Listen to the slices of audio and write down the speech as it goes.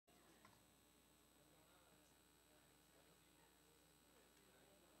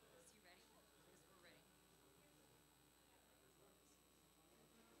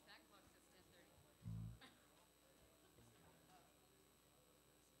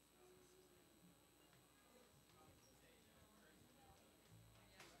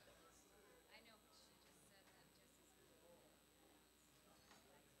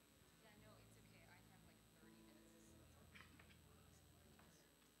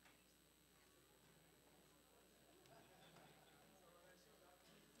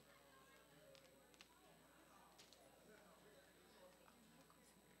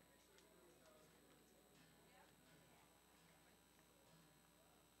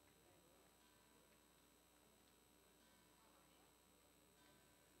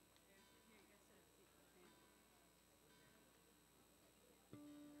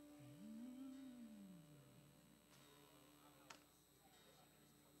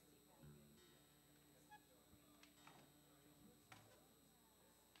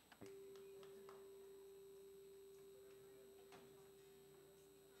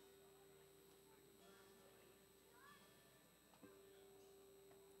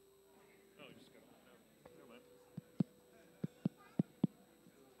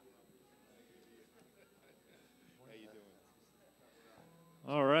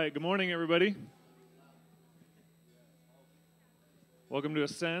right, good morning, everybody. Welcome to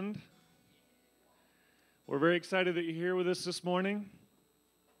Ascend. We're very excited that you're here with us this morning.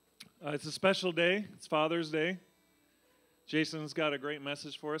 It's a special day. It's Father's Day. Jason's got a great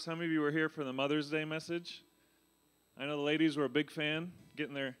message for us. How many of you were here for the Mother's Day message? I know the ladies were a big fan,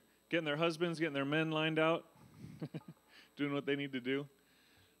 getting their husbands, getting their men lined out, doing what they need to do.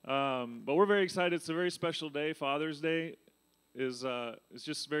 But we're very excited. It's a very special day. Father's Day is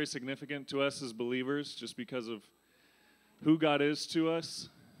just very significant to us as believers, just because of who God is to us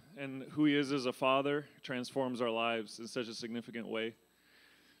and who He is as a father. Transforms our lives in such a significant way.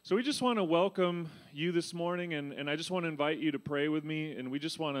 So we just want to welcome you this morning, and I just want to invite you to pray with me, and we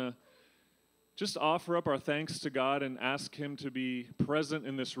just want to offer up our thanks to God and ask Him to be present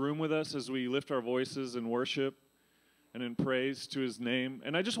in this room with us as we lift our voices in worship and in praise to His name.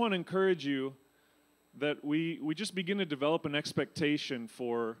 And I just want to encourage you that we just begin to develop an expectation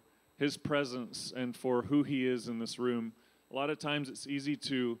for His presence and for who He is in this room. A lot of times it's easy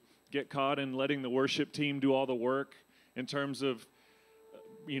to get caught in letting the worship team do all the work in terms of,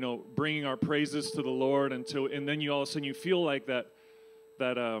 bringing our praises to the Lord, and then you all of a sudden you feel like that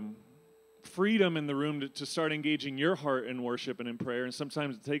freedom in the room to start engaging your heart in worship and in prayer. And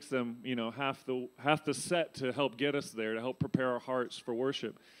sometimes it takes them, half the set to help get us there, to help prepare our hearts for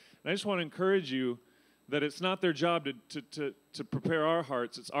worship. And I just want to encourage you that it's not their job to prepare our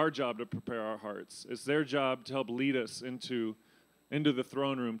hearts. It's our job to prepare our hearts. It's their job to help lead us into the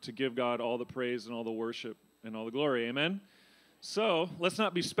throne room, to give God all the praise and all the worship and all the glory. Amen? So let's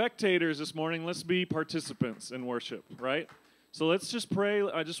not be spectators this morning. Let's be participants in worship, right? So let's just pray.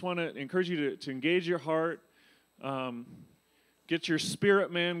 I just want to encourage you to engage your heart, get your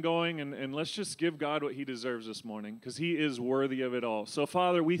spirit man going, and let's just give God what He deserves this morning, because He is worthy of it all. So,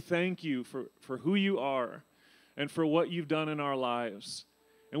 Father, we thank You for who You are and for what You've done in our lives.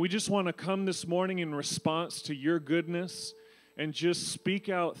 And we just want to come this morning in response to Your goodness and just speak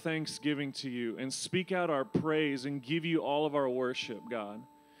out thanksgiving to You and speak out our praise and give You all of our worship, God.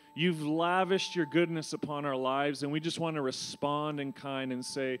 You've lavished Your goodness upon our lives, and we just want to respond in kind and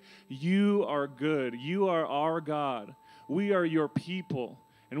say, You are good. You are our God. We are Your people,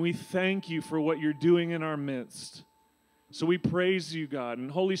 and we thank You for what You're doing in our midst. So we praise You, God. And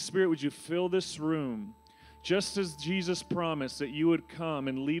Holy Spirit, would You fill this room, just as Jesus promised that You would come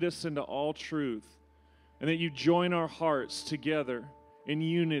and lead us into all truth, and that You join our hearts together in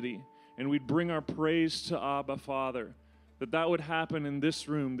unity, and we'd bring our praise to Abba, Father, that would happen in this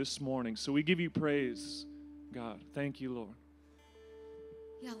room this morning. So we give You praise, God. Thank You, Lord.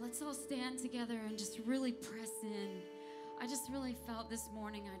 Yeah, let's all stand together and just really press in. I just really felt this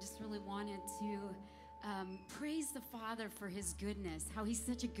morning, I just really wanted to praise the Father for His goodness, how He's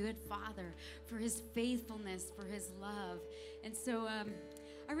such a good Father, for His faithfulness, for His love. And so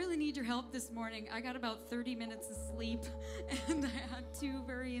I really need your help this morning. I got about 30 minutes of sleep, and I had 2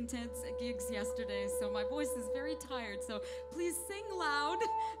 very intense gigs yesterday, so my voice is very tired. So please sing loud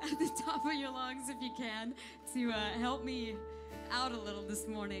at the top of your lungs if you can to help me out a little this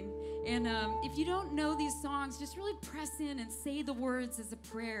morning. And if you don't know these songs, just really press in and say the words as a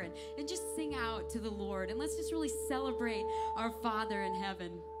prayer, and just sing out to the Lord. And let's just really celebrate our Father in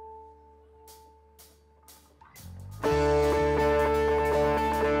heaven.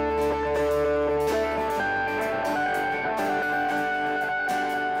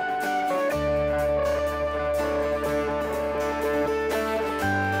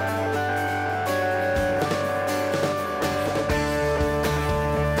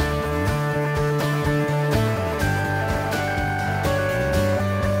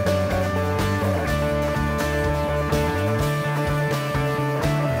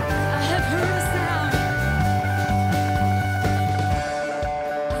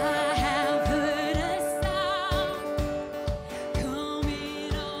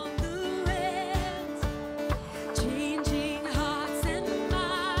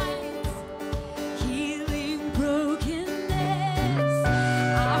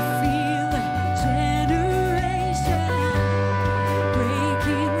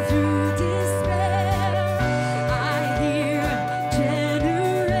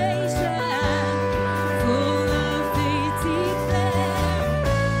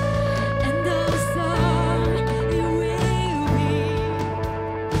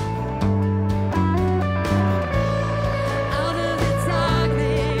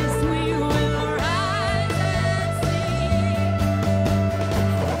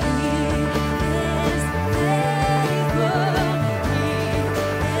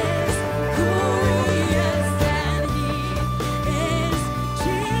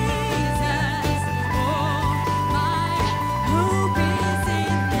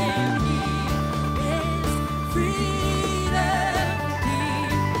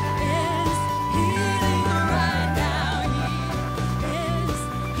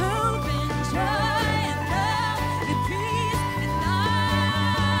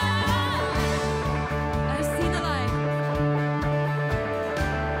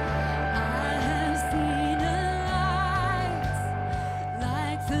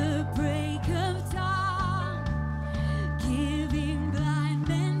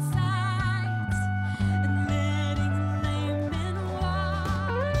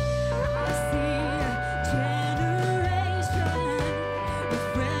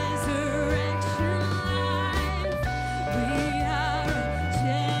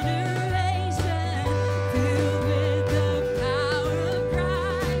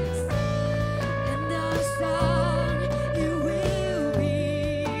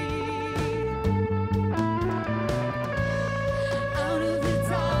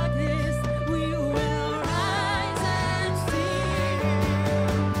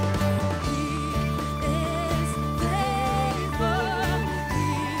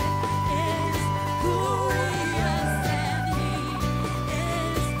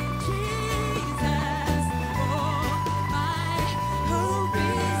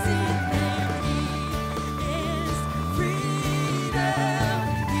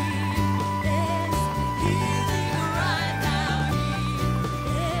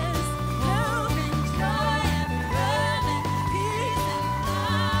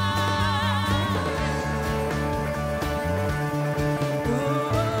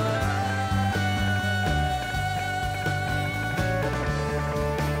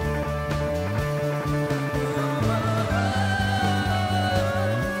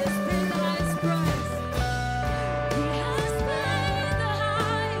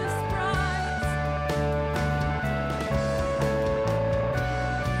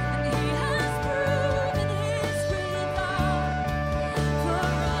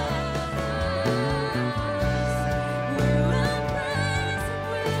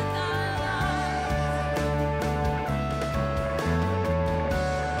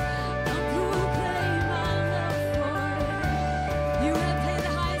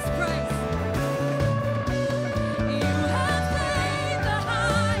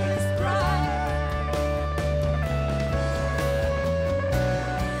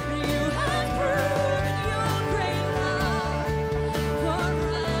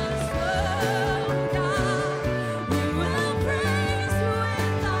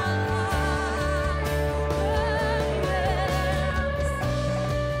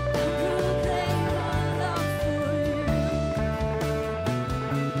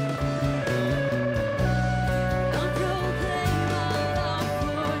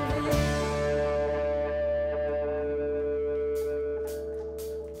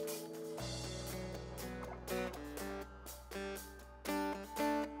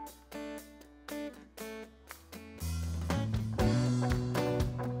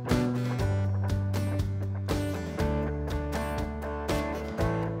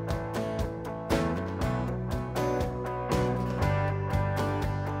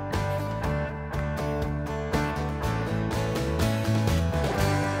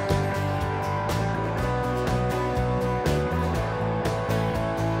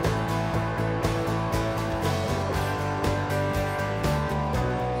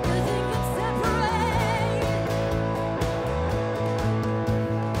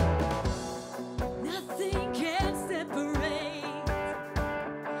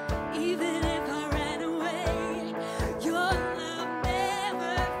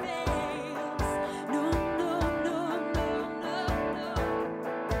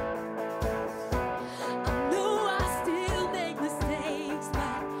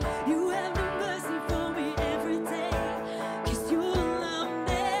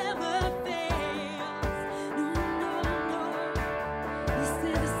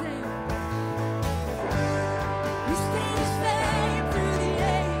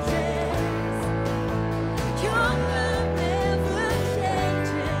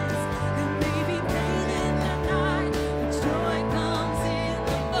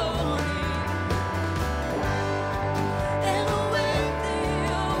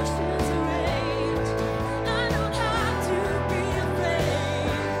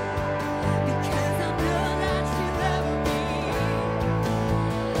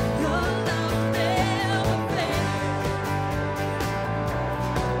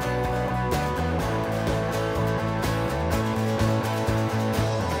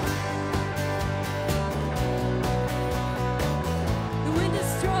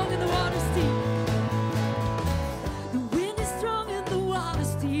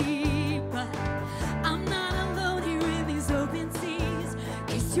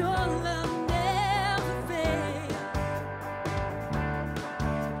 your love never fails.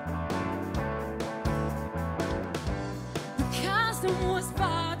 The chasm was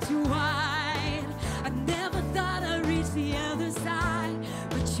far too wide. I never thought I'd reach the other side,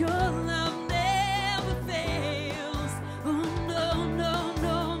 but your love never fails. Oh no, no,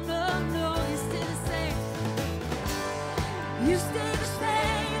 no, no, no, you stay the same. You stay the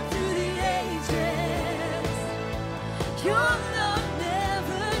same through the ages. Your love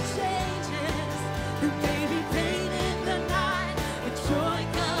never changes. There may be pain in the night, but joy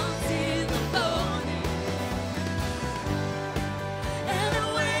comes in the morning. And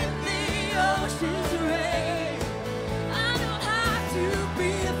when the oceans rage, I don't have to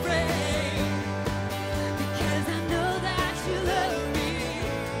be afraid, because I know that you love me.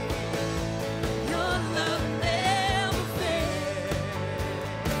 Your love never fails.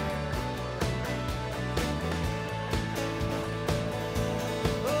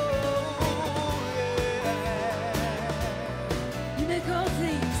 You make all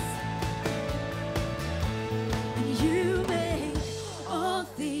things, and you make all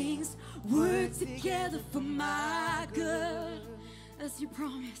things work together for my good. That's your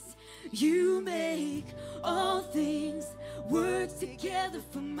promise. You make all things work together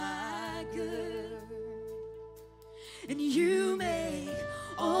for my good. And you make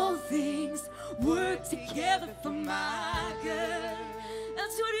all things work together for my good.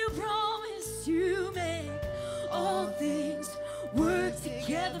 That's what you promise. You make all things work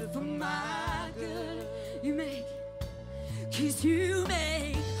together for my good. You make, 'cause you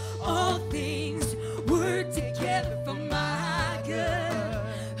make all things work together for my good.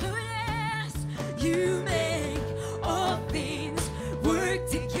 Oh yes, you make all things work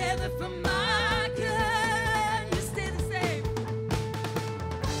together for my good. You stay the same.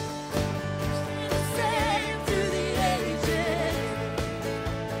 Stay the same through the ages.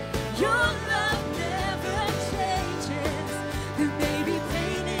 Your love never changes. There may be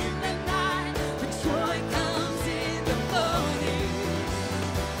pain in the night, but joy comes in the morning.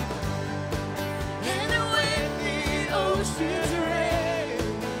 And when the oceans rage,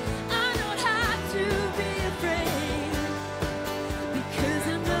 I don't have to be afraid, because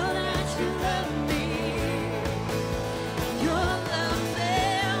I know that you love me. Your love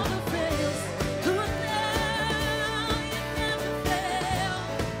never fails. Oh, no, you never fail.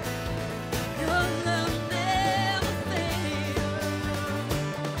 Your love never fails.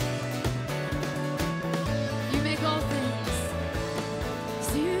 You make all things.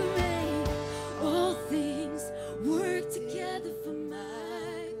 So you make all things work together for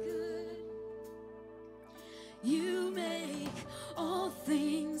my good. You make all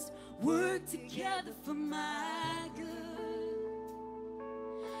things work together for my good.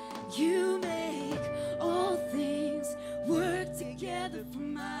 You make all things work together for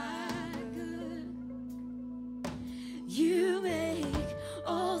my good. You make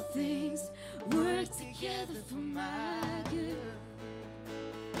all things work together for my good.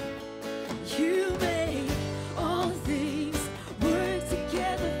 You make all things work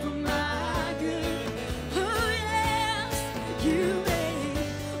together for my good. Oh yes, you make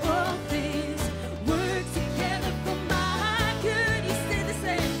all things work together for my good. You stay the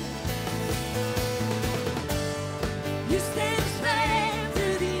same. You stay the same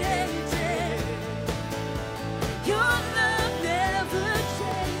through the ages. Your love never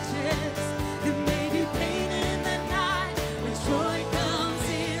changes. There may be pain in the night,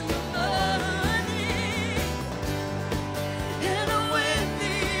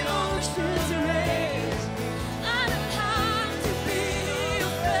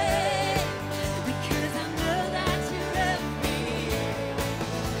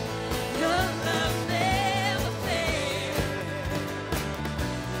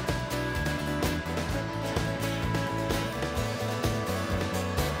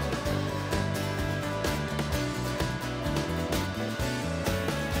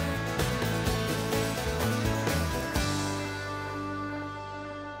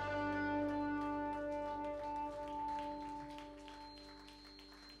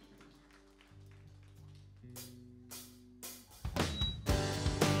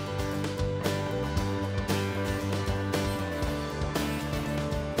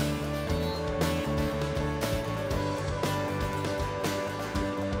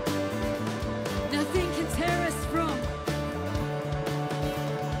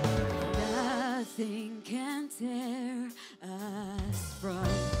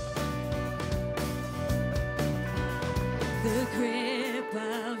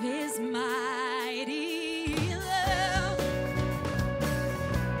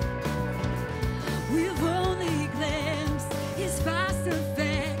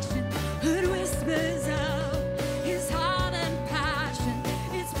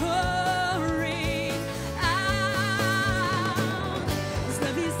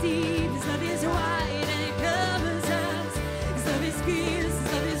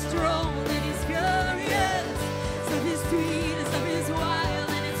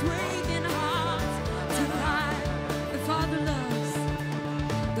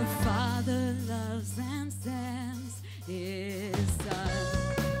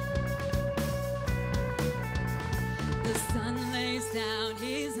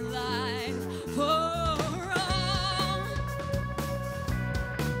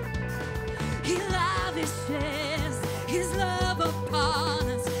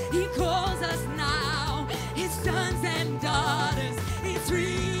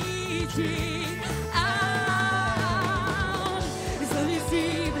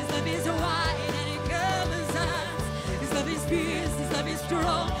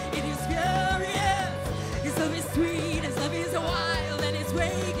 strong, it is furious. His love is sweet, His love is wild, and it's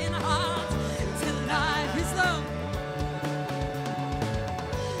waking hearts to life. His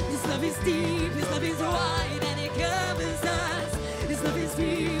love is deep, His love is wide, and it covers us. His love is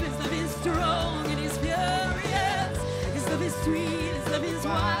deep, His love is strong, it is furious. His love is sweet, His love is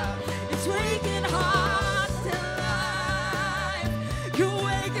wild, it's waking hearts to life. You're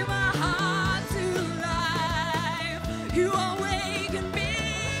waking my heart to life. You are waking me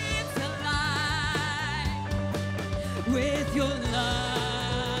to life with your love,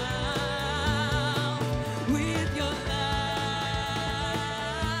 with your love,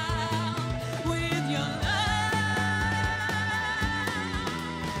 with your love.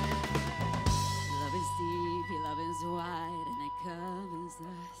 Love is deep, Your love is wide, and it covers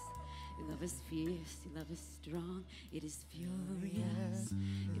us. Your love is fierce, Your love is strong, it is furious.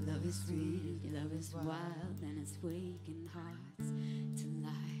 Your love is sweet, Your love is wild, and it's waking hearts to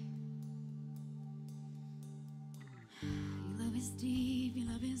life. Your love is deep, Your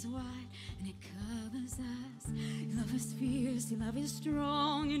love is wide, and it covers us. Your love is fierce, Your love is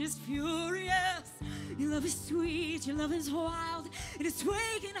strong, it is furious. Your love is sweet, Your love is wild, it is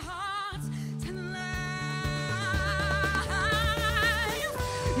waking hearts to life.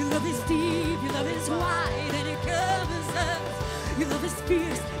 Your love is deep, Your love is wide, and it covers us. Your love is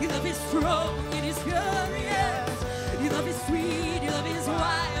fierce, Your love is strong, it is furious. Your love is sweet, Your love is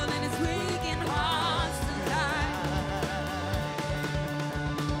wild, and it's waking hearts to life.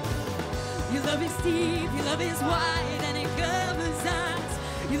 Your love is deep, Your love is wide, and it covers us.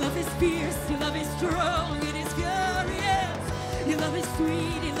 Your love is fierce, Your love is strong, it is furious. Your love is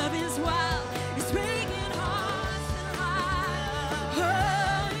sweet, Your love is wild, it's waking hearts to life. Oh,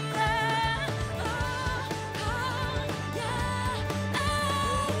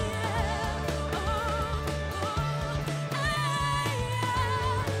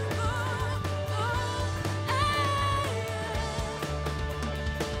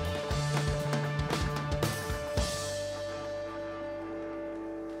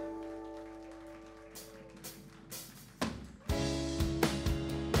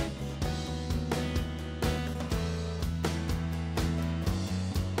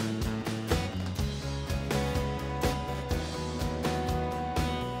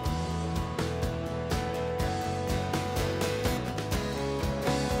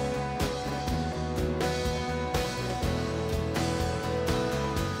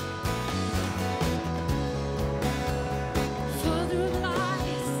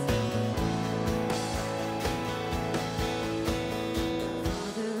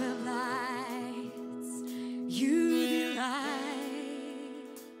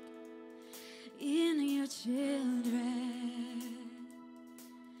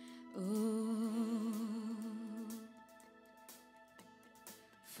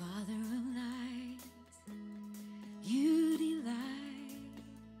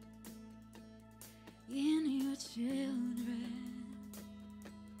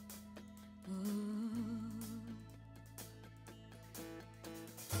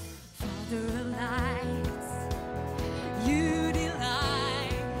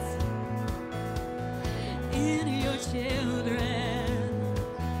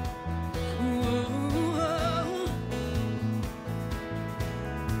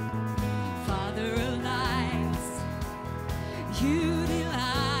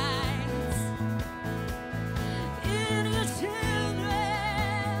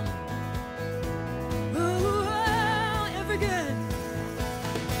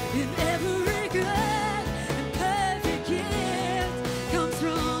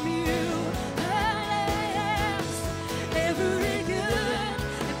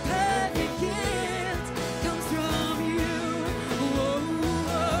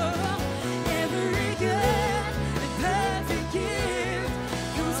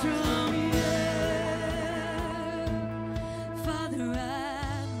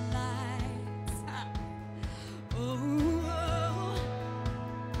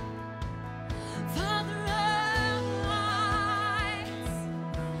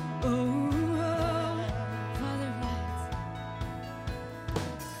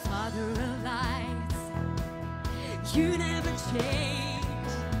 You never change.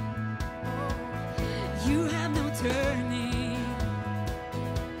 You have no turning.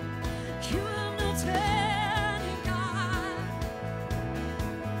 You have no turning, God.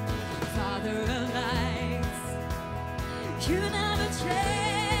 Father of lights, you never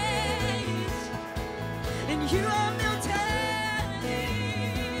change, and you have no turning.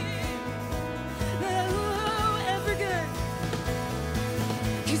 Oh, ever good.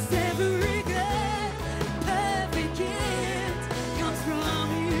 'Cause every good, perfect gift comes from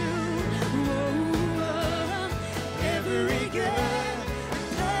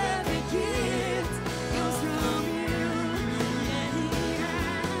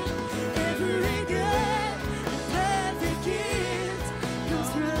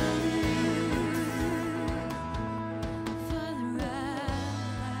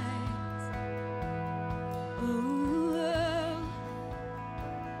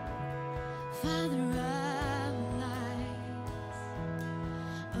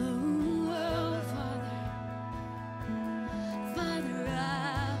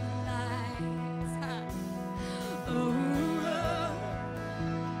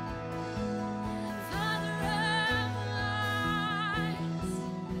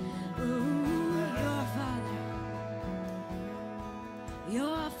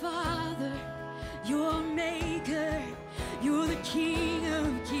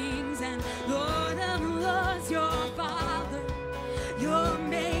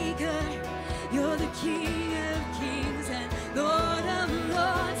King of kings and Lord of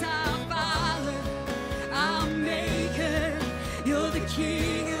lords, our Father, our Maker. You're the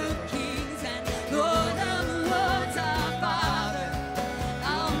King of kings and Lord of lords, our Father,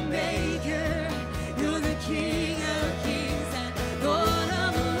 our Maker. You're the King of kings and Lord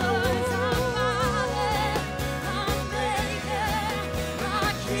of lords, our Father, our Maker,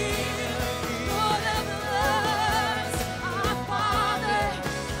 our King, Lord of lords, our Father,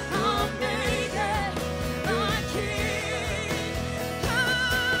 our Maker, our King.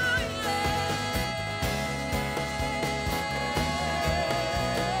 Oh,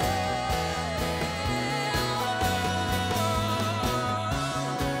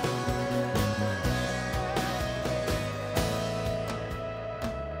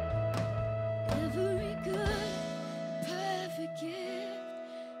 every good, perfect gift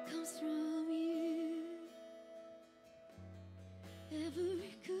comes from you.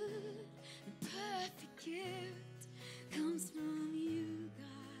 Every good and perfect gift comes from you,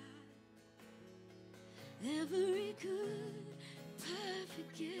 God. Every good,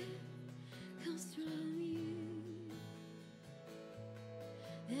 perfect gift comes from you.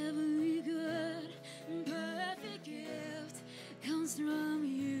 Every good and perfect gift comes from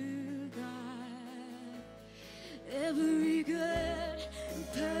you, God. Every good and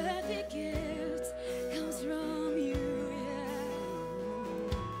perfect gift comes from you, yeah.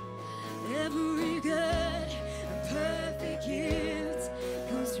 Every good and perfect gift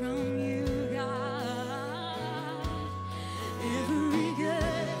comes from you, God. Every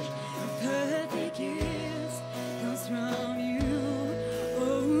good and perfect gift comes from you. Oh,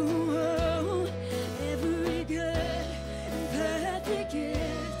 oh. Every good and perfect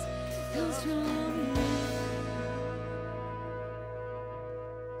gift comes from you.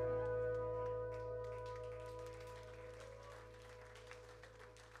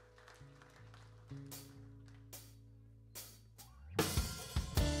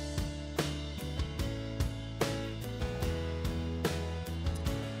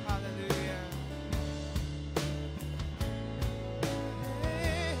 Hallelujah.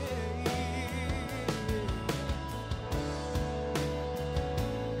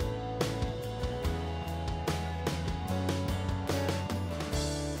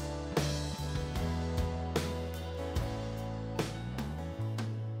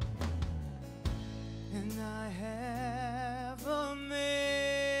 And I have a maker.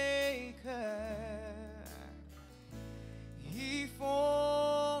 He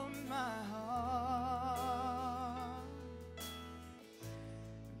formed my heart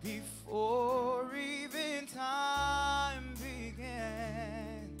before even time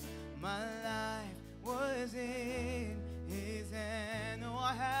began. My life was in His hand. Oh,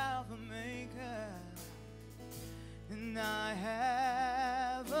 I have a maker, and I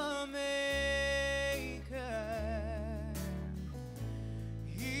have a maker.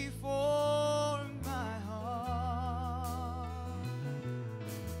 He formed my heart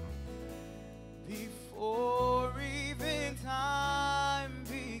before even time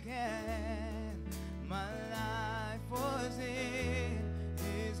began.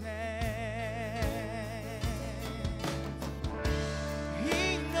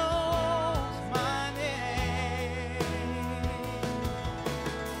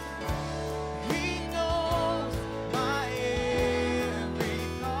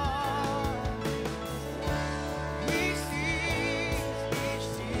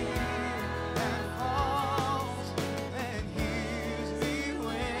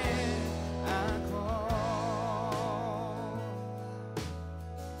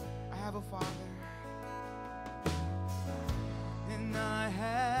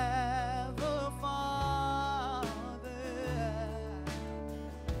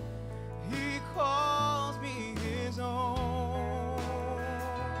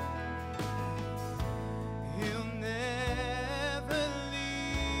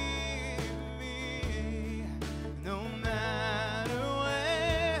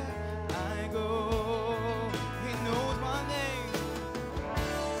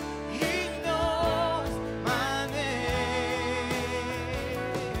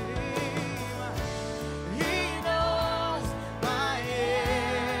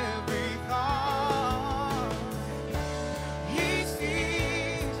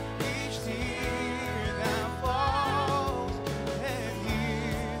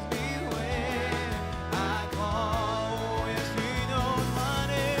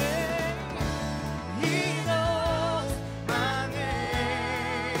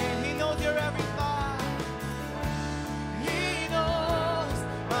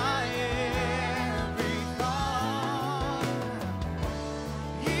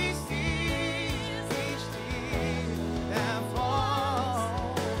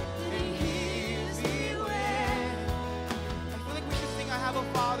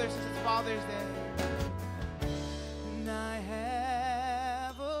 Father's Day. And I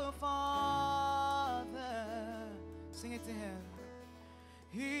have a Father. Sing it to him.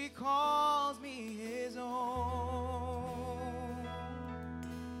 He calls me his own.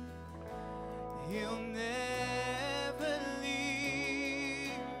 He'll never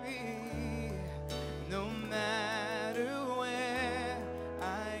leave me, no matter where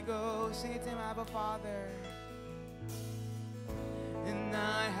I go. Sing it to him. I have a Father. And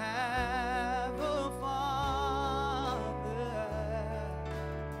I have a Father.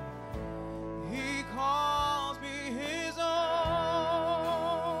 He calls me his own.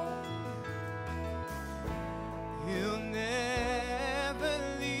 He'll never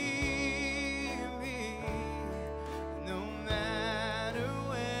leave me, no matter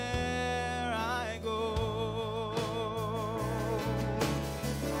where I go.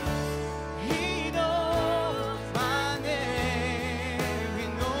 He knows my name. He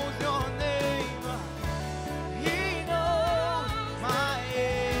knows your name. He knows my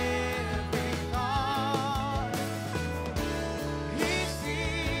every thought. He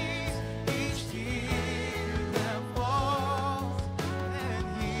sees each tear that falls and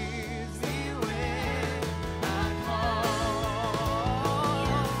hears me when I call.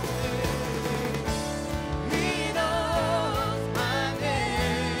 He knows my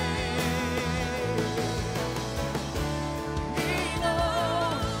name. He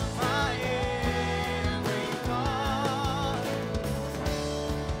knows my every thought.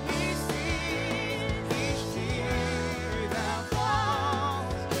 He sees each tear that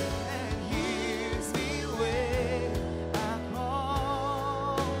falls and hears me when I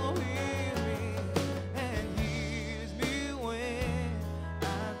call. Hears me and hears me when I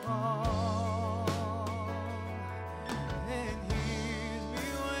call. And hears me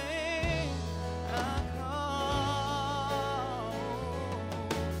when I call.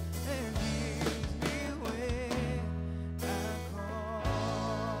 And hears me when I call.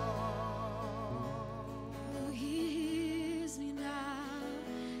 Oh, he hears me now.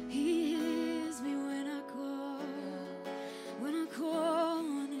 He hears me when I call. When I call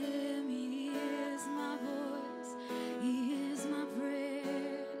on him, he hears my voice. He hears my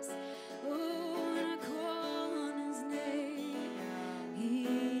prayers. Oh, when I call on his name,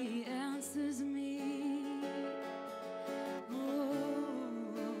 he answers me. Oh.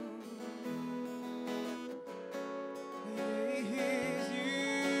 He hears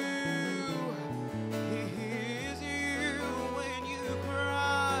you. He hears you when you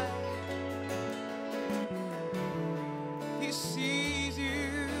cry. He sees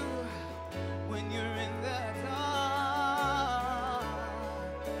you when you're in the dark.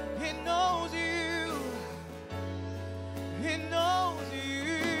 He knows you. He knows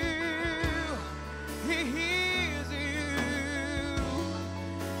you. He hears you.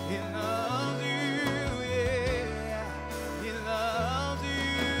 He loves you, yeah. He loves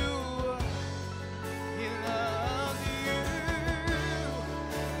you. He loves you.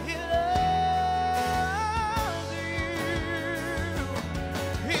 He loves you.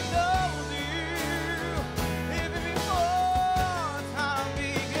 He knows you. Even before time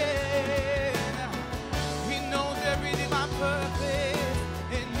began, he knows everything, my purpose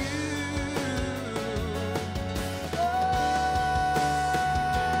in you.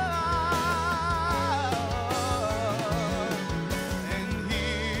 And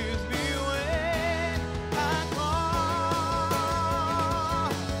hears me when I call.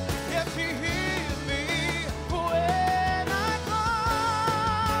 Yes, he hears me when I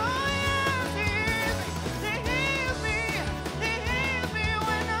call. Yes, he hears me. He hears me. He hears me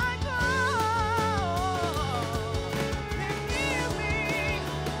when I call. He hears me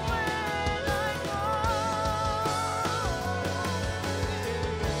when I call.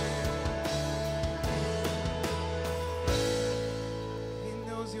 He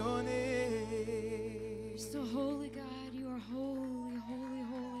knows your name. You're so holy, God. You are holy, holy,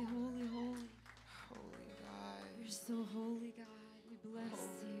 holy, holy, holy. Holy God. You're so holy, God. We bless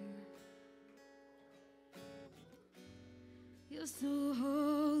you. You're so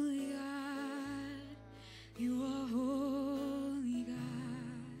holy, God. You are holy, God.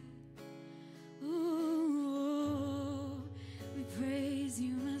 Oh, we praise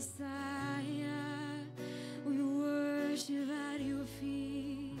you, Messiah. We worship at your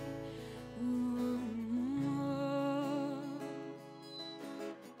feet. Oh.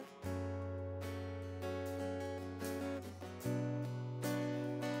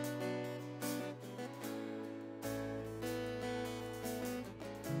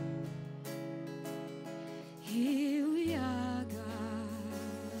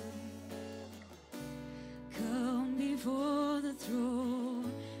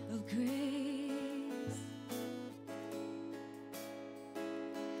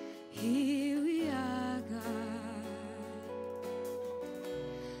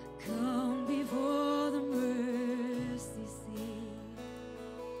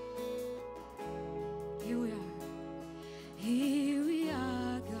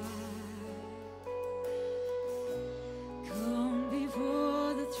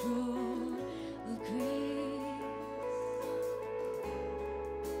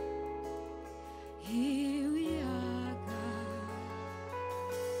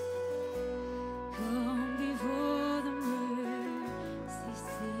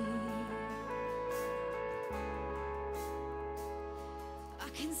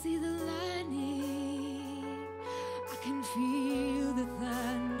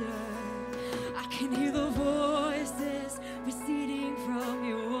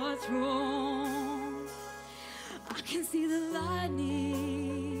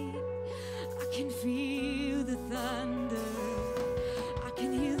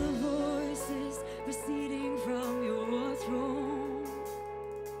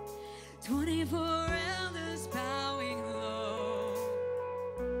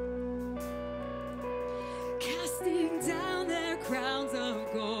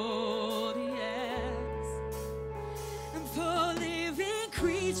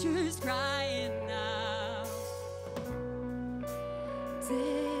 creatures crying out,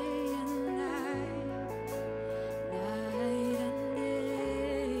 day and night, night and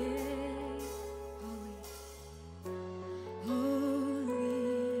day. Holy,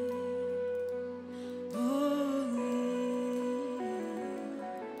 holy, holy,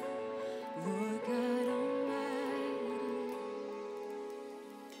 Lord God Almighty.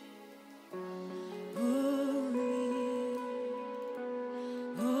 Holy,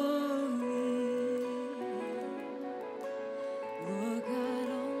 holy, Lord God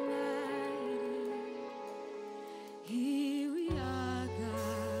Almighty. Here we are,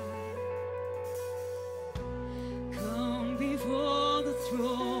 God. Come before the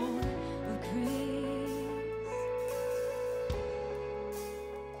throne of grace.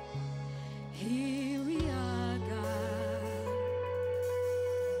 Here we are, God.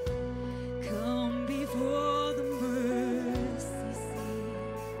 Come before the mercy seat.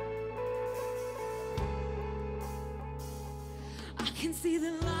 I can see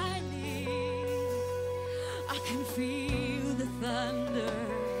the lightning. I can feel the thunder.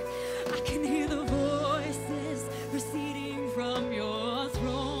 I can hear the voices proceeding from your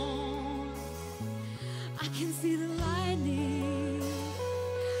throne. I can see the lightning.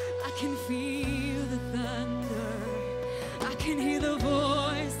 I can feel the thunder. I can hear the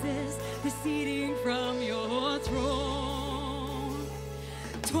voices proceeding from your throne.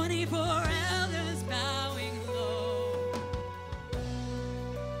 24 elders bowing low,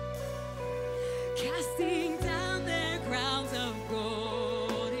 casting down their crowns of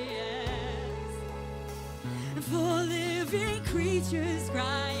gold, yes. And 4 living creatures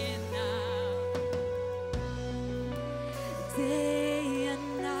crying out, day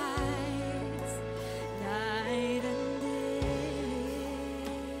and night, night and day.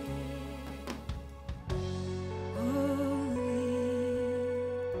 Holy,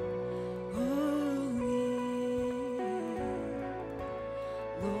 holy,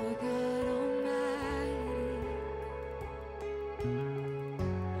 Lord God Almighty.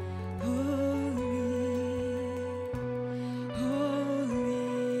 Holy, holy,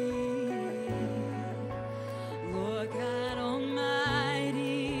 Lord God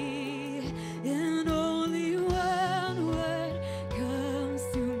Almighty. And only one word comes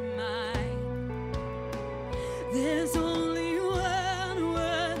to mind. There's only one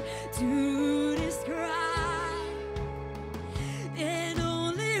word to describe, and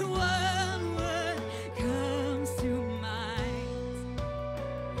only one word comes to mind.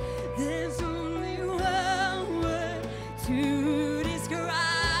 There's only one word to describe.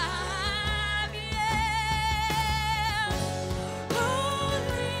 Yeah.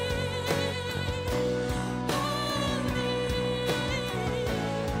 Holy, holy,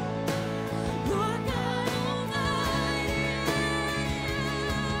 Lord God Almighty.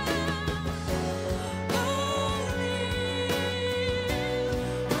 Holy,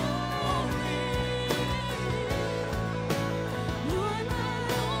 holy, Lord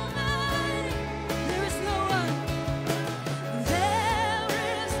God Almighty.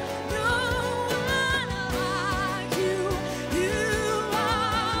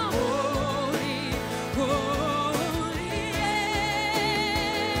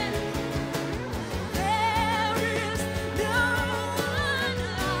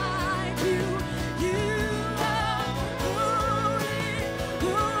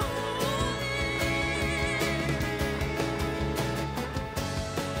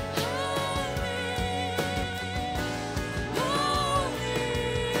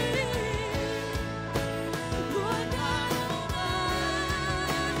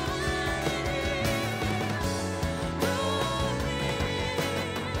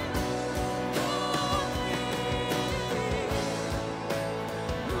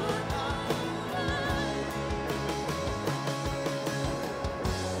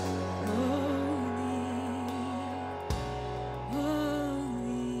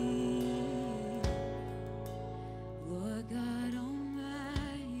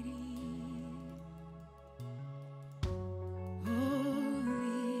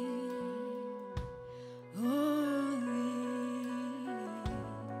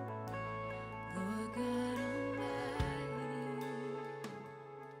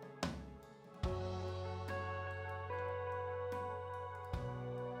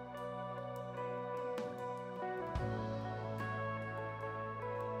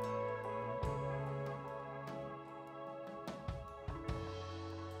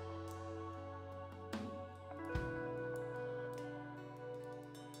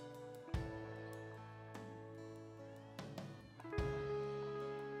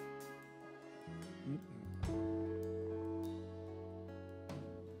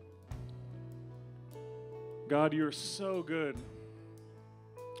 God, you are so good.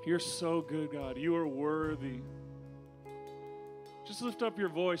 You're so good, God. You are worthy. Just lift up your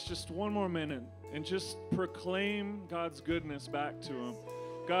voice just one more minute and just proclaim God's goodness back to him.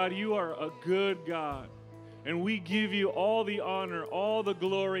 God, you are a good God, and we give you all the honor, all the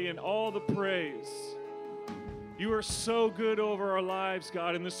glory, and all the praise. You are so good over our lives,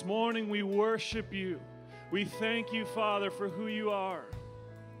 God, and this morning we worship you. We thank you, Father, for who you are.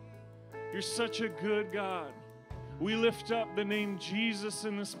 You're such a good God. We lift up the name Jesus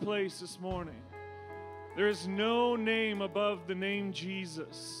in this place this morning. There is no name above the name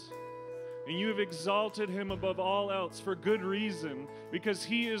Jesus. And you have exalted him above all else for good reason, because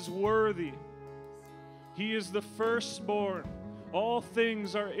he is worthy. He is the firstborn. All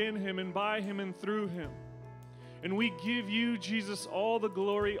things are in him and by him and through him. And we give you, Jesus, all the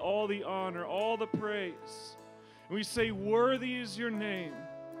glory, all the honor, all the praise. And we say, worthy is your name.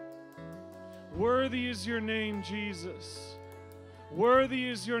 Worthy is your name, Jesus. Worthy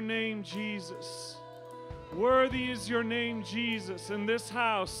is your name, Jesus. Worthy is your name, Jesus. In this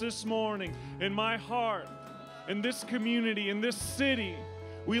house, this morning, in my heart, in this community, in this city,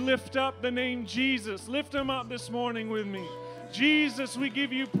 we lift up the name Jesus. Lift him up this morning with me. Jesus, we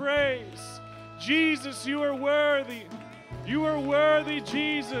give you praise. Jesus, you are worthy. You are worthy,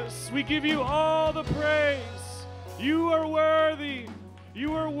 Jesus. We give you all the praise. You are worthy.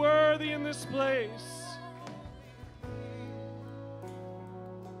 You are worthy in this place.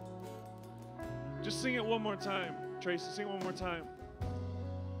 Just sing it one more time. Tracy, sing it one more time.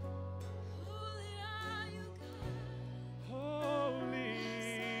 Holy,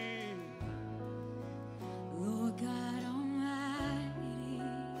 Lord God Almighty,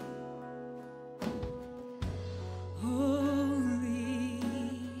 holy,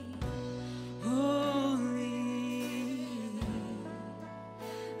 holy,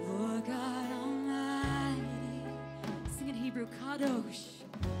 Lord God Almighty. Sing in Hebrew, Kadosh.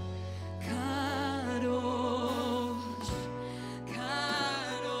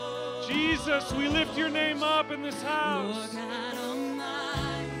 Jesus, we lift your name up in this house.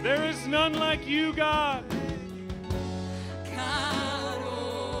 There is none like you, God.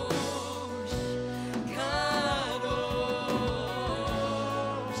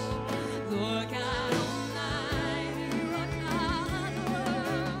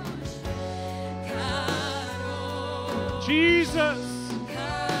 Jesus,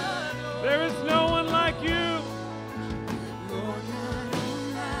 there is no one like you.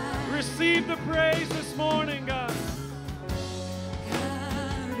 Receive the praise this morning, God.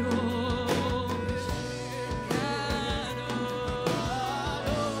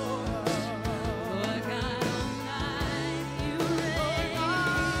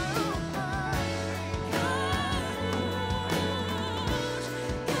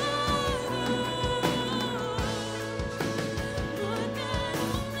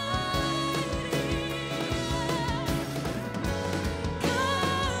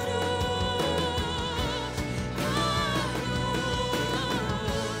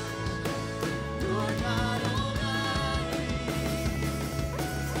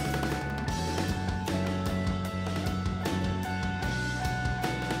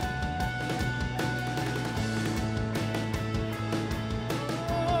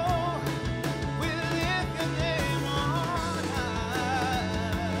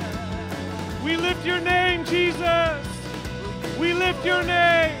 We lift your name, Jesus. We lift your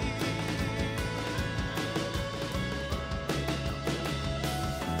name.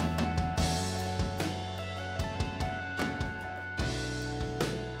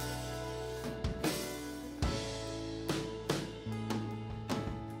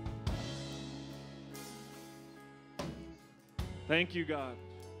 Thank you, God,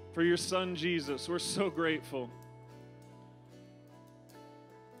 for your son, Jesus. We're so grateful.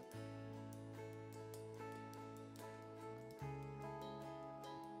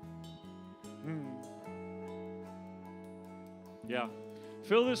 Yeah.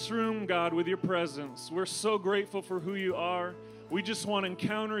 Fill this room, God, with your presence. We're so grateful for who you are. We just want to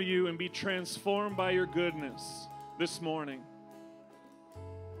encounter you and be transformed by your goodness this morning.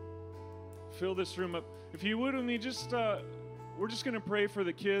 Fill this room up. If you would with me, we're just going to pray for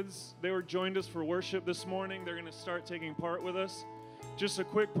the kids. They joined us for worship this morning. They're going to start taking part with us. Just a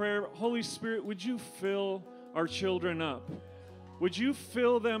quick prayer. Holy Spirit, would you fill our children up? Would you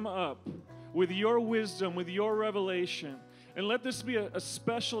fill them up with your wisdom, with your revelation? And let this be a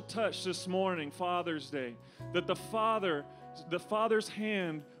special touch this morning, Father's Day, that the Father's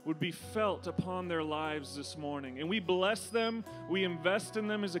hand would be felt upon their lives this morning. And we bless them. We invest in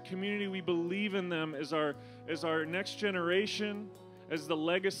them as a community. We believe in them as our next generation, as the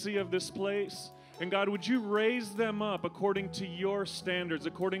legacy of this place. And God, would you raise them up according to your standards,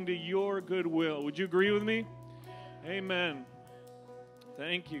 according to your goodwill? Would you agree with me? Amen.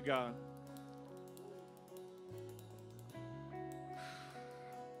 Thank you, God.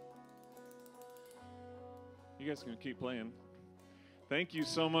 You guys can keep playing. Thank you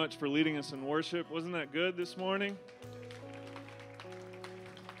so much for leading us in worship. Wasn't that good this morning?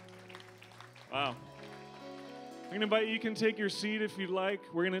 Wow. I'm going to invite you can take your seat if you'd like.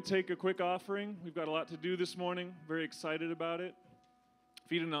 We're going to take a quick offering. We've got a lot to do this morning. Very excited about it.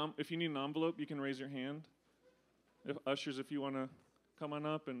 If you need an envelope, you can raise your hand. Ushers, if you want to come on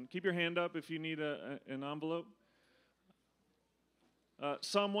up, and keep your hand up if you need an envelope.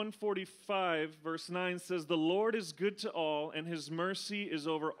 Psalm 145, verse 9 says, "The Lord is good to all, and his mercy is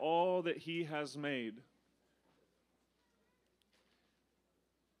over all that he has made."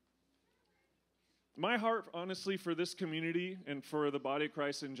 My heart, honestly, for this community and for the body of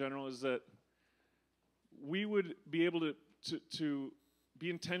Christ in general is that we would be able to be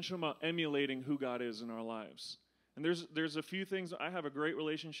intentional about emulating who God is in our lives. And there's a few things. I have a great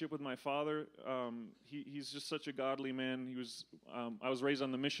relationship with my father. He's just such a godly man. I was raised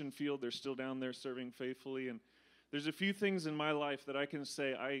on the mission field. They're still down there serving faithfully. And there's a few things in my life that I can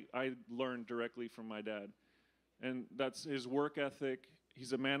say I learned directly from my dad. And that's his work ethic.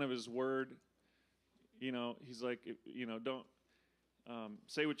 He's a man of his word. You know, he's like, you know, don't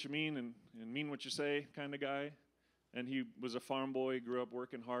say what you mean and mean what you say kind of guy. And he was a farm boy, grew up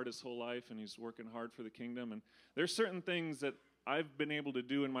working hard his whole life, and he's working hard for the kingdom. And there's certain things that I've been able to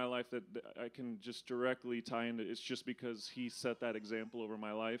do in my life that I can just directly tie into. It's just because he set that example over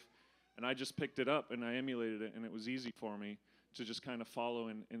my life. And I just picked it up, and I emulated it, and it was easy for me to just kind of follow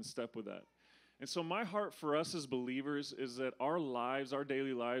in step with that. And so my heart for us as believers is that our lives, our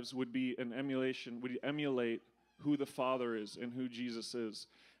daily lives, would be an emulation, would emulate who the Father is and who Jesus is.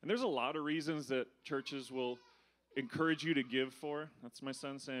 And there's a lot of reasons that churches will encourage you to give for. That's my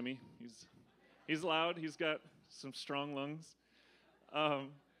son, Sammy. He's loud. He's got some strong lungs.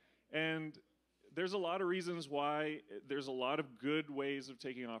 And there's a lot of reasons why. There's a lot of good ways of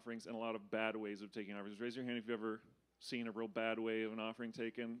taking offerings and a lot of bad ways of taking offerings. Raise your hand if you've ever seen a real bad way of an offering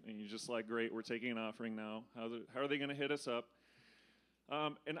taken, and you're just like, great, we're taking an offering now. How are they going to hit us up?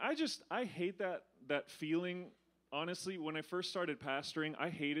 And I hate that feeling. Honestly, when I first started pastoring, I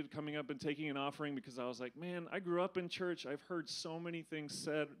hated coming up and taking an offering because I was like, man, I grew up in church. I've heard so many things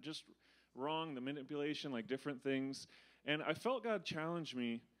said just wrong, the manipulation, like different things. And I felt God challenge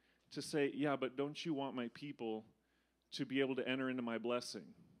me to say, yeah, but don't you want my people to be able to enter into my blessing?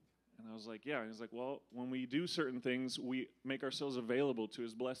 And I was like, yeah. And he's like, well, when we do certain things, we make ourselves available to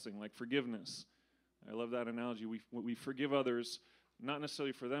his blessing, like forgiveness. I love that analogy. We forgive others, not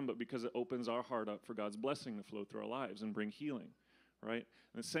necessarily for them, but because it opens our heart up for God's blessing to flow through our lives and bring healing, right?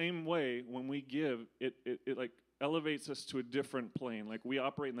 In the same way, when we give, it like elevates us to a different plane. Like we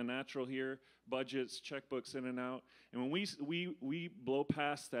operate in the natural here, budgets, checkbooks in and out. And when we blow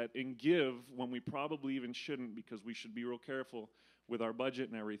past that and give when we probably even shouldn't, because we should be real careful with our budget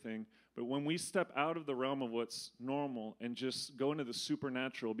and everything. But when we step out of the realm of what's normal and just go into the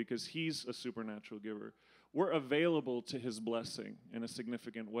supernatural, because he's a supernatural giver, we're available to his blessing in a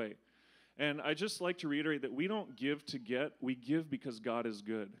significant way. And I just like to reiterate that we don't give to get, we give because God is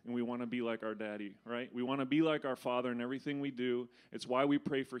good, and we want to be like our daddy, right? We want to be like our father in everything we do. It's why we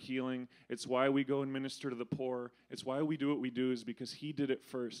pray for healing. It's why we go and minister to the poor. It's why we do what we do, is because he did it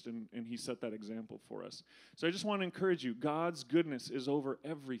first, and he set that example for us. So I just want to encourage you, God's goodness is over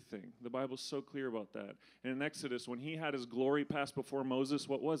everything. The Bible's so clear about that. And in Exodus, when he had his glory pass before Moses,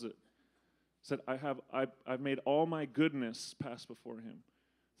 what was it? Said, I've made all my goodness pass before him.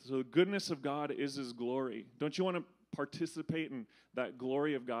 So the goodness of God is his glory. Don't you want to participate in that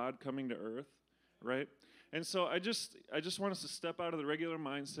glory of God coming to earth, right? And so I just want us to step out of the regular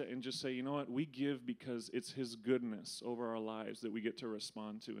mindset and just say, you know what? We give because it's his goodness over our lives that we get to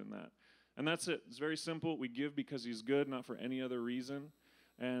respond to in that. And that's it. It's very simple. We give because he's good, not for any other reason.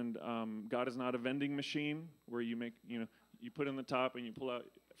 And God is not a vending machine where you make, you put in the top and you pull out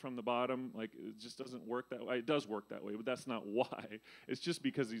from the bottom. Like, it just doesn't work that way. It does work that way, but that's not why. It's just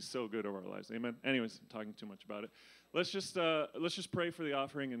because he's so good over our lives. Amen. Anyways, I'm talking too much about it. Let's just pray for the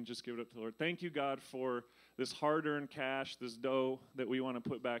offering and just give it up to the Lord. Thank you, God, for this hard-earned cash, this dough that we want to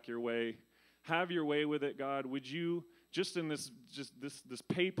put back your way. Have your way with it, God. Would you just in this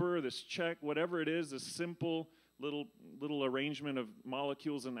paper, this check, whatever it is, this simple little arrangement of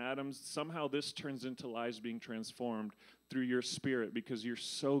molecules and atoms, somehow this turns into lives being transformed through your Spirit, because you're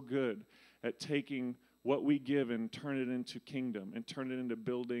so good at taking what we give and turn it into kingdom and turn it into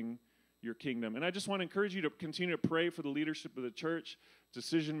building your kingdom. And I just want to encourage you to continue to pray for the leadership of the church,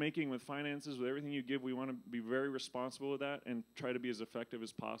 decision-making with finances, with everything you give. We want to be very responsible with that and try to be as effective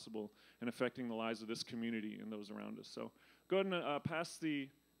as possible in affecting the lives of this community and those around us. So go ahead and pass the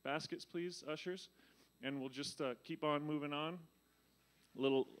baskets, please, ushers, and we'll just keep on moving on. A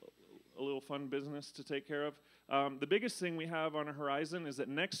little fun business to take care of. The biggest thing we have on our horizon is that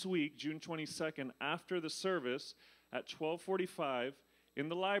next week, June 22nd, after the service at 12:45 in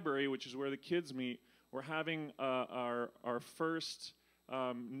the library, which is where the kids meet, we're having our first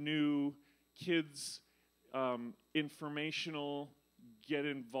new kids informational get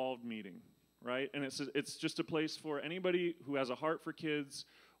involved meeting, right? And it's just a place for anybody who has a heart for kids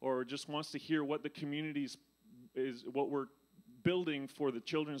or just wants to hear what the community's is, what we're building for the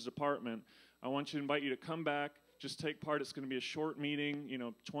children's department. I want to invite you to come back, just take part. It's going to be a short meeting,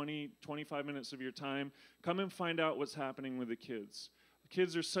 20, 25 minutes of your time. Come and find out what's happening with the kids.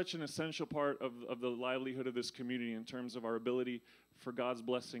 Kids are such an essential part of the livelihood of this community in terms of our ability for God's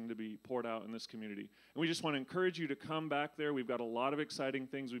blessing to be poured out in this community. And we just want to encourage you to come back there. We've got a lot of exciting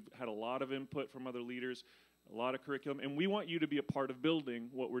things. We've had a lot of input from other leaders, a lot of curriculum, and we want you to be a part of building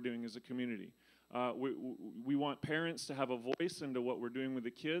what we're doing as a community. We want parents to have a voice into what we're doing with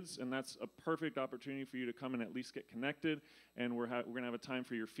the kids, and that's a perfect opportunity for you to come and at least get connected, and we're going to have a time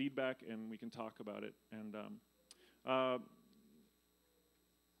for your feedback, and we can talk about it. And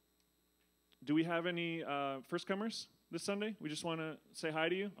do we have any first-comers this Sunday? We just want to say hi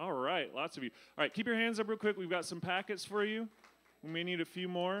to you. All right, lots of you. All right, keep your hands up real quick. We've got some packets for you. We may need a few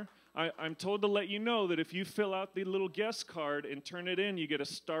more. I'm told to let you know that if you fill out the little guest card and turn it in, you get a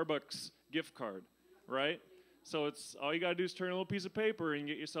Starbucks gift card, right? So it's all you got to do is turn a little piece of paper and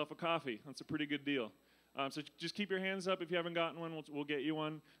get yourself a coffee. That's a pretty good deal. So just keep your hands up if you haven't gotten one. We'll get you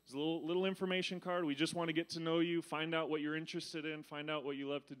one. It's a little information card. We just want to get to know you, find out what you're interested in, find out what you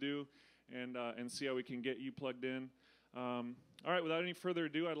love to do, and see how we can get you plugged in. All right, without any further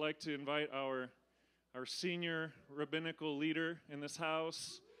ado, I'd like to invite our senior rabbinical leader in this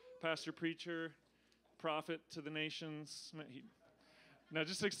house, pastor, preacher, prophet to the nations. Now,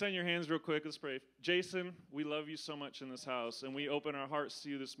 just extend your hands real quick. Let's pray. Jason, we love you so much in this house, and we open our hearts to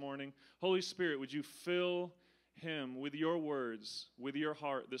you this morning. Holy Spirit, would you fill him with your words, with your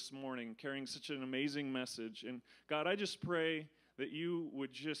heart this morning, carrying such an amazing message. And God, I just pray that you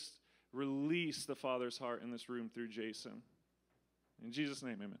would just release the Father's heart in this room through Jason. In Jesus'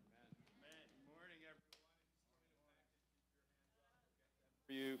 name, amen. Good morning,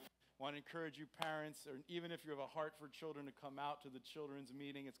 everyone. I want to encourage you parents, or even if you have a heart for children, to come out to the children's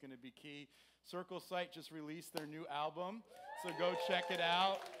meeting. It's going to be key. Circle Sight just released their new album, so go check it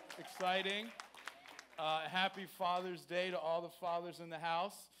out. Exciting. Happy Father's Day to all the fathers in the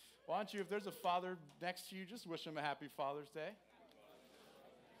house. Why don't you, if there's a father next to you, just wish him a happy Father's Day.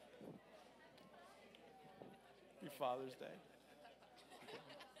 Happy Father's Day.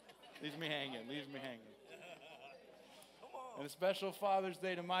 Leaves me hanging. And a special Father's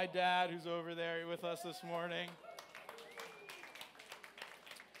Day to my dad, who's over there with us this morning.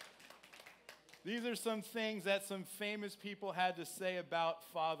 These are some things that some famous people had to say about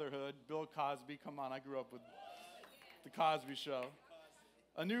fatherhood. Bill Cosby, come on, I grew up with the Cosby Show.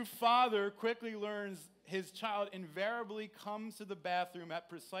 A new father quickly learns his child invariably comes to the bathroom at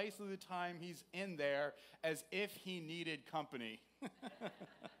precisely the time he's in there, as if he needed company.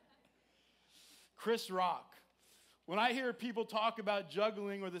 Chris Rock. When I hear people talk about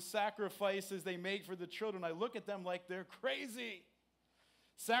juggling or the sacrifices they make for the children, I look at them like they're crazy.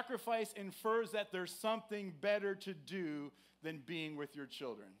 Sacrifice infers that there's something better to do than being with your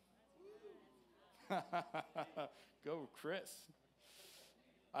children. Go, Chris.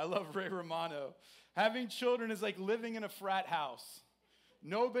 I love Ray Romano. Having children is like living in a frat house.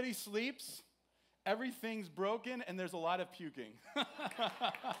 Nobody sleeps, everything's broken, and there's a lot of puking.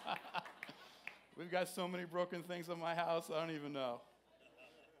 We've got so many broken things in my house, I don't even know.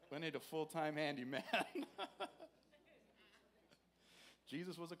 We need a full-time handyman.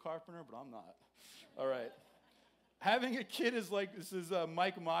 Jesus was a carpenter, but I'm not. All right. Having a kid is like, this is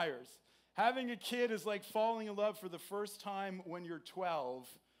Mike Myers. Having a kid is like falling in love for the first time when you're 12,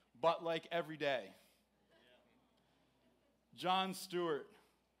 but like every day. John Stewart.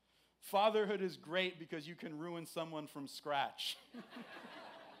 Fatherhood is great because you can ruin someone from scratch.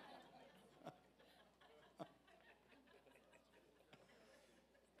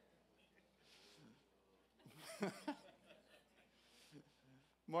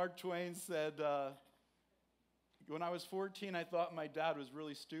 Mark Twain said, when I was 14, I thought my dad was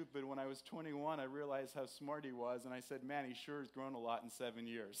really stupid. When I was 21, I realized how smart he was, and I said, man, he sure has grown a lot in 7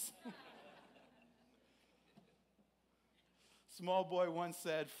 years. small boy once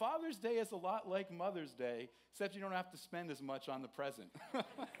said, Father's Day is a lot like Mother's Day, except you don't have to spend as much on the present.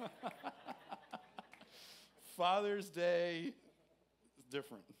 Father's Day is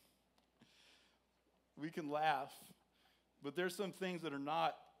different. We can laugh, but there's some things that are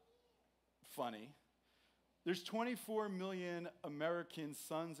not funny. There's 24 million American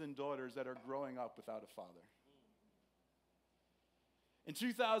sons and daughters that are growing up without a father. In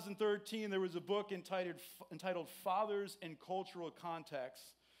 2013, there was a book entitled Fathers in Cultural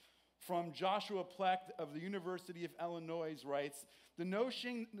Contexts from Joshua Pleck of the University of Illinois writes, the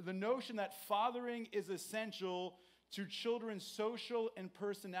notion that fathering is essential to children's social and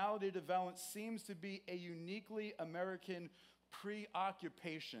personality development seems to be a uniquely American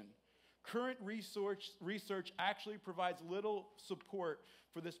preoccupation. Current research actually provides little support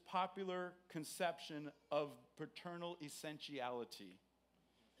for this popular conception of paternal essentiality.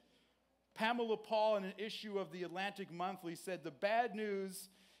 Pamela Paul, in an issue of the Atlantic Monthly, said the bad news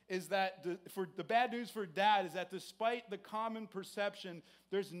for dad is that despite the common perception,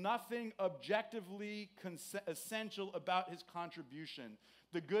 there's nothing objectively essential about his contribution.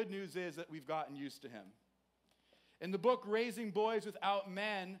 The good news is that we've gotten used to him. In the book Raising Boys Without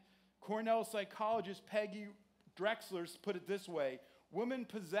Men, Cornell psychologist Peggy Drexler put it this way: women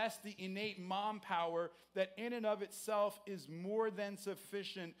possess the innate mom power that in and of itself is more than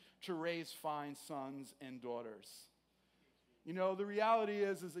sufficient to raise fine sons and daughters. You know, the reality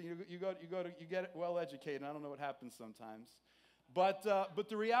is that you get well educated. I don't know what happens sometimes. But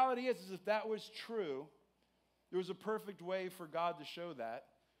the reality is if that was true, there was a perfect way for God to show that,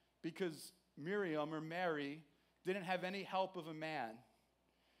 because Miriam or Mary didn't have any help of a man.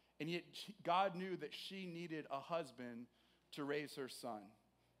 And yet God knew that she needed a husband to raise her son,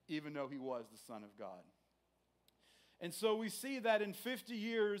 even though he was the Son of God. And so we see that in 50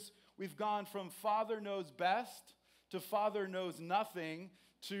 years, we've gone from father knows best to father knows nothing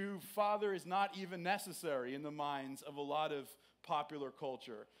to father is not even necessary in the minds of a lot of popular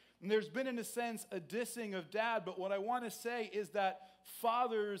culture. And there's been, in a sense, a dissing of dad, but what I want to say is that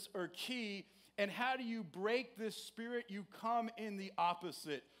fathers are key. And how do you break this spirit? You come in the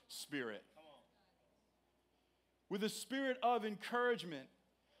opposite spirit. With a spirit of encouragement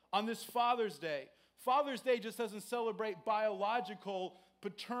on this Father's Day. Father's Day just doesn't celebrate biological,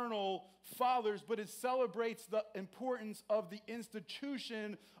 paternal fathers, but it celebrates the importance of the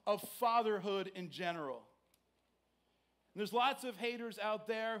institution of fatherhood in general. And there's lots of haters out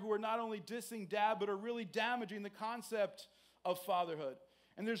there who are not only dissing dad, but are really damaging the concept of fatherhood.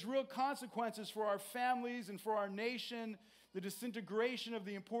 And there's real consequences for our families and for our nation, the disintegration of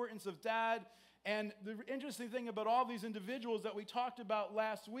the importance of dad. And the interesting thing about all these individuals that we talked about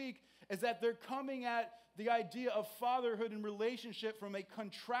last week is that they're coming at the idea of fatherhood and relationship from a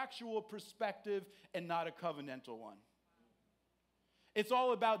contractual perspective and not a covenantal one. It's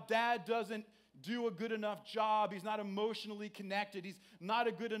all about dad doesn't do a good enough job. He's not emotionally connected. He's not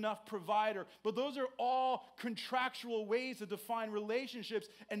a good enough provider. But those are all contractual ways to define relationships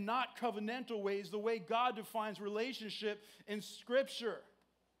and not covenantal ways, the way God defines relationship in Scripture.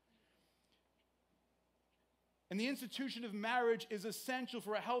 And the institution of marriage is essential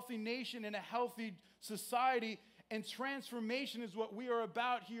for a healthy nation and a healthy society. And transformation is what we are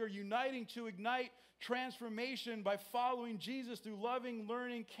about here, uniting to ignite transformation by following Jesus through loving,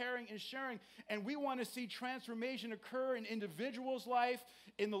 learning, caring, and sharing. And we want to see transformation occur in individuals' life,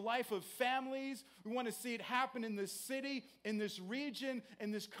 in the life of families. We want to see it happen in this city, in this region,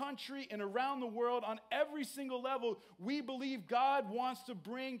 in this country, and around the world on every single level. We believe God wants to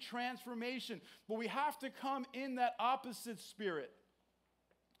bring transformation, but we have to come in that opposite spirit.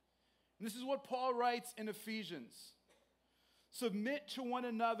 And this is what Paul writes in Ephesians. Submit to one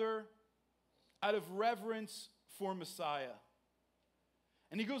another out of reverence for Messiah.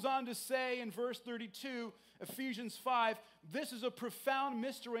 And he goes on to say in verse 32, Ephesians 5, this is a profound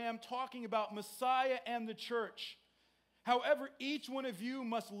mystery. I'm talking about Messiah and the church. However, each one of you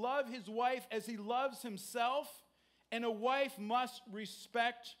must love his wife as he loves himself, and a wife must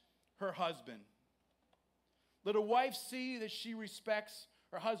respect her husband. Let a wife see that she respects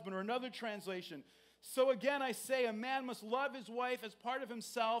her husband. Or another translation, so again I say, a man must love his wife as part of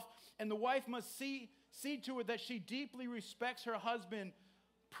himself, and the wife must see to it that she deeply respects her husband,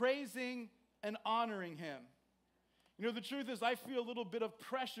 praising and honoring him. You know, the truth is I feel a little bit of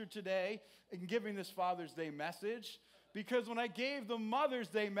pressure today in giving this Father's Day message, because when I gave the Mother's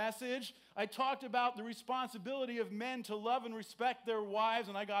Day message, I talked about the responsibility of men to love and respect their wives,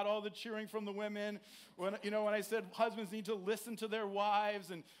 and I got all the cheering from the women. When I said husbands need to listen to their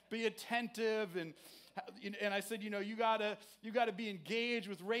wives and be attentive, and and I said, you gotta be engaged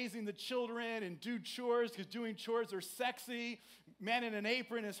with raising the children and do chores because doing chores are sexy. Man in an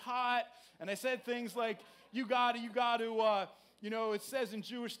apron is hot. And I said things like, it says in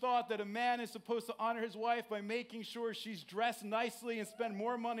Jewish thought that a man is supposed to honor his wife by making sure she's dressed nicely and spend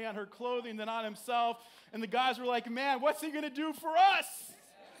more money on her clothing than on himself. And the guys were like, man, what's he going to do for us?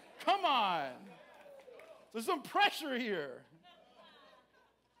 Come on. There's some pressure here.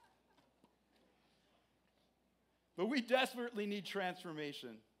 But we desperately need transformation.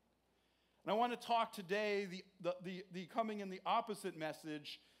 And I want to talk today, the coming in the opposite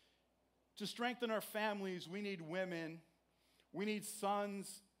message. To strengthen our families, we need women. We need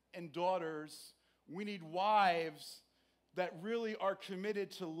sons and daughters. We need wives that really are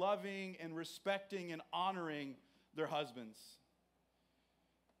committed to loving and respecting and honoring their husbands.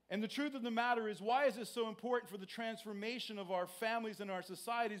 And the truth of the matter is, why is this so important for the transformation of our families and our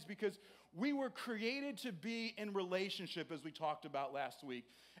societies? Because we were created to be in relationship, as we talked about last week.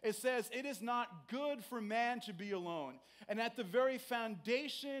 It says, it is not good for man to be alone. And at the very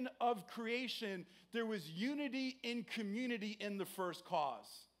foundation of creation, there was unity in community in the first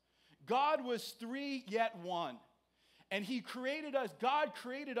cause. God was three, yet one. And he created us, God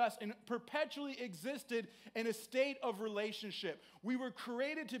created us and perpetually existed in a state of relationship. We were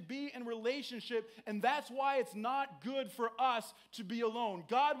created to be in relationship, and that's why it's not good for us to be alone.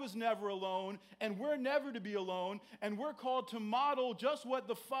 God was never alone, and we're never to be alone, and we're called to model just what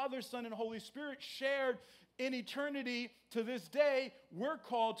the Father, Son, and Holy Spirit shared in eternity to this day. We're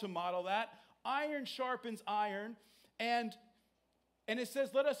called to model that. Iron sharpens iron, and it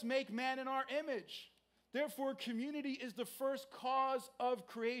says, let us make man in our image. Therefore, community is the first cause of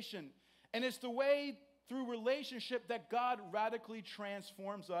creation. And it's the way through relationship that God radically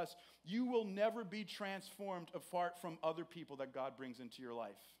transforms us. You will never be transformed apart from other people that God brings into your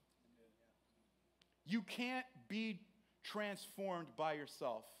life. You can't be transformed by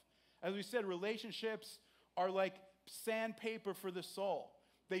yourself. As we said, relationships are like sandpaper for the soul.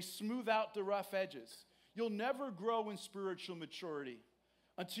 They smooth out the rough edges. You'll never grow in spiritual maturity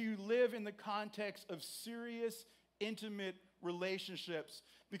until you live in the context of serious, intimate relationships.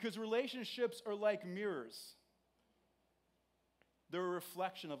 Because relationships are like mirrors. They're a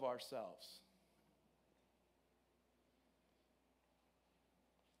reflection of ourselves.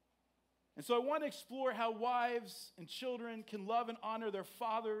 And so I want to explore how wives and children can love and honor their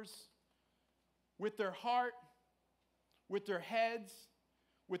fathers with their heart, with their heads,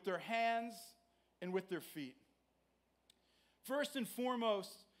 with their hands, and with their feet. First and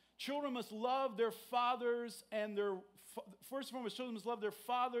foremost, children must love their fathers and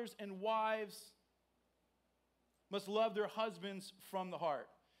wives must love their husbands from the heart.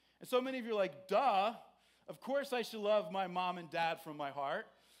 And so many of you are like, duh, of course I should love my mom and dad from my heart.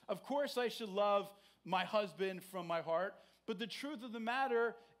 Of course I should love my husband from my heart. But the truth of the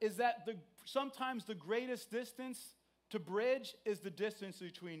matter is that sometimes the greatest distance to bridge is the distance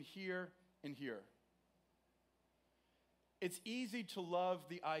between here and here. It's easy to love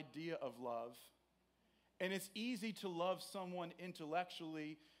the idea of love, and it's easy to love someone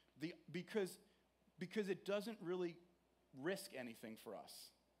intellectually because it doesn't really risk anything for us.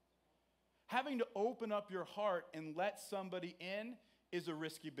 Having to open up your heart and let somebody in is a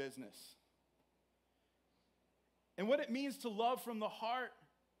risky business. And what it means to love from the heart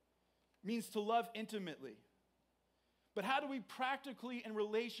means to love intimately. But how do we practically and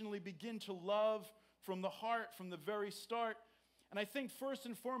relationally begin to love from the heart, from the very start? And I think first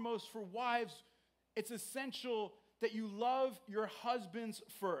and foremost for wives, it's essential that you love your husbands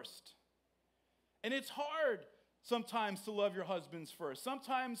first. And it's hard sometimes to love your husbands first.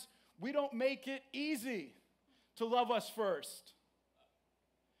 Sometimes we don't make it easy to love us first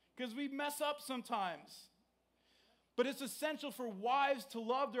because we mess up sometimes. But it's essential for wives to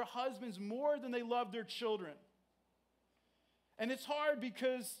love their husbands more than they love their children. And it's hard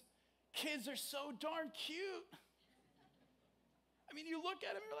because kids are so darn cute. I mean, you look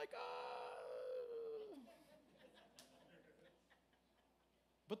at them, you're like, oh.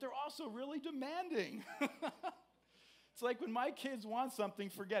 But they're also really demanding. It's like when my kids want something,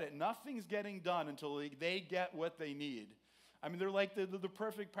 forget it. Nothing's getting done until they get what they need. I mean, they're like the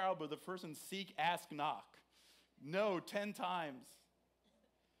perfect parable, the person seek, ask, knock. No, 10 times.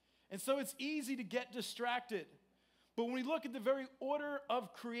 And so it's easy to get distracted. But when we look at the very order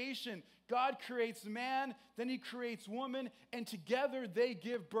of creation, God creates man, then he creates woman, and together they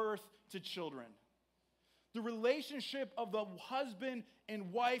give birth to children. The relationship of the husband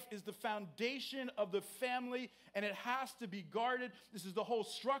and wife is the foundation of the family, and it has to be guarded. This is the whole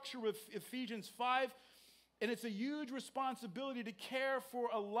structure of Ephesians 5. And it's a huge responsibility to care for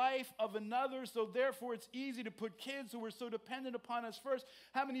a life of another, so therefore it's easy to put kids who are so dependent upon us first.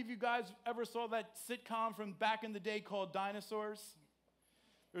 How many of you guys ever saw that sitcom from back in the day called Dinosaurs?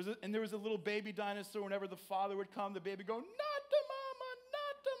 There was a little baby dinosaur. Whenever the father would come, the baby would go, not to mama,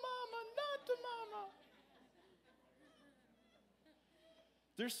 not to mama, not to mama.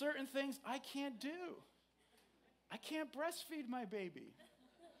 There's certain things I can't do. I can't breastfeed my baby.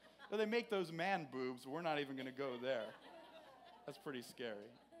 Well, they make those man boobs. We're not even going to go there. That's pretty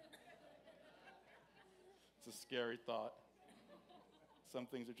scary. It's a scary thought. Some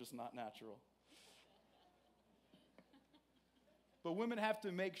things are just not natural. But women have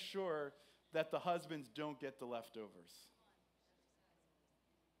to make sure that the husbands don't get the leftovers.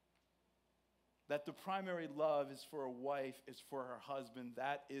 That the primary love is for a wife, is for her husband.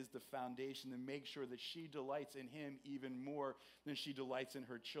 That is the foundation, to make sure that she delights in him even more than she delights in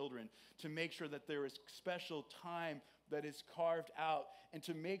her children. To make sure that there is special time that is carved out, and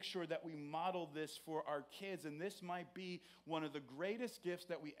to make sure that we model this for our kids. And this might be one of the greatest gifts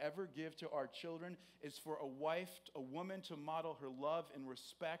that we ever give to our children, is for a woman to model her love and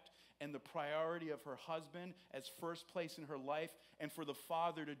respect and the priority of her husband as first place in her life, and for the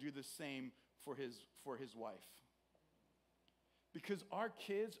father to do the same for his wife. Because our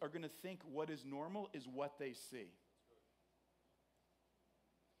kids are going to think what is normal is what they see.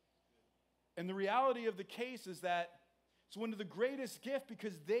 And the reality of the case is that it's one of the greatest gifts,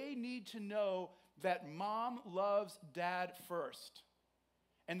 because they need to know that mom loves dad first,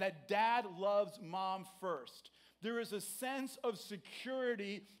 and that dad loves mom first. There is a sense of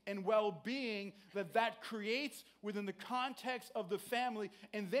security and well-being that creates within the context of the family,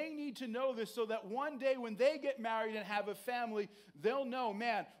 and they need to know this so that one day when they get married and have a family, they'll know,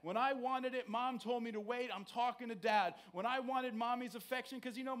 man, when I wanted it, mom told me to wait, I'm talking to dad. When I wanted mommy's affection,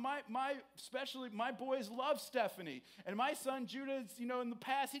 because, especially my boys love Stephanie, and my son Judah, in the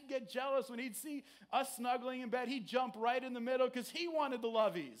past, he'd get jealous when he'd see us snuggling in bed. He'd jump right in the middle because he wanted the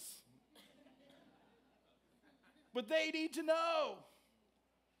lovies. But they need to know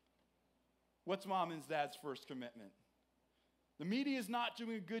what's mom and dad's first commitment. The media is not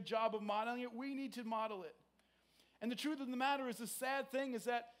doing a good job of modeling it. We need to model it. And the truth of the matter is, the sad thing is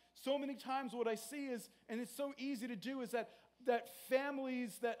that so many times what I see is, and it's so easy to do, is that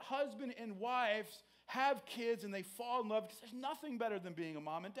families, that husband and wives have kids and they fall in love, because there's nothing better than being a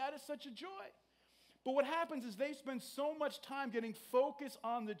mom and dad. Is such a joy. But what happens is they spend so much time getting focused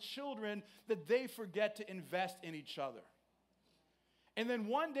on the children that they forget to invest in each other. And then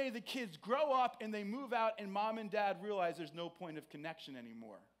one day the kids grow up and they move out, and mom and dad realize there's no point of connection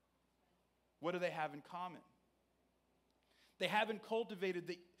anymore. What do they have in common? They haven't cultivated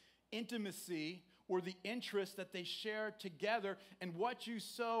the intimacy or the interest that they share together, and what you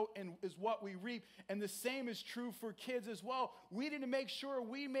sow is what we reap. And the same is true for kids as well. We need to make sure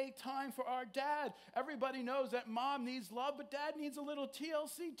we make time for our dad. Everybody knows that mom needs love, but dad needs a little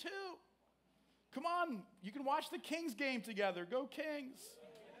TLC too. Come on, you can watch the Kings game together. Go Kings.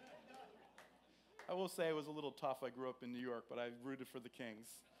 I will say it was a little tough. I grew up in New York, but I rooted for the Kings.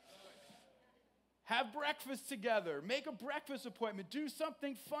 Have breakfast together. Make a breakfast appointment. Do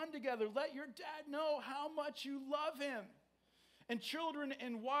something fun together. Let your dad know how much you love him. And children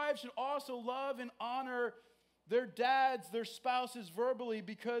and wives should also love and honor their dads, their spouses verbally,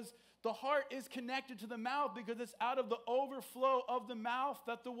 because the heart is connected to the mouth, because it's out of the overflow of the mouth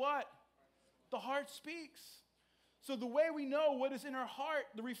that the what? The heart speaks. So the way we know what is in our heart,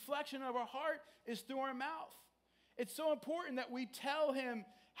 the reflection of our heart, is through our mouth. It's so important that we tell him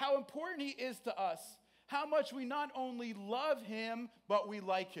how important he is to us, how much we not only love him, but we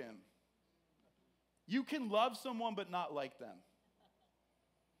like him. You can love someone but not like them.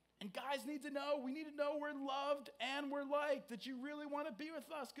 And guys need to know, we need to know we're loved and we're liked, that you really want to be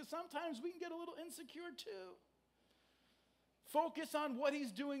with us, because sometimes we can get a little insecure too. Focus on what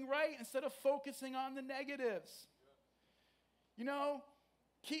he's doing right instead of focusing on the negatives.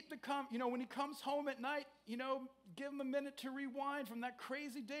 When he comes home at night, give him a minute to rewind from that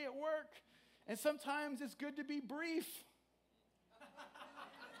crazy day at work. And sometimes it's good to be brief.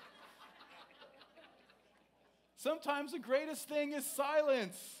 Sometimes the greatest thing is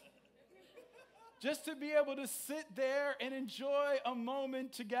silence. Just to be able to sit there and enjoy a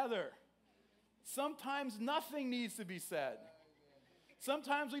moment together. Sometimes nothing needs to be said.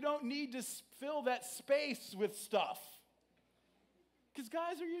 Sometimes we don't need to fill that space with stuff. Because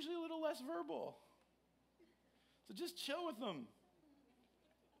guys are usually a little less verbal. So just chill with them.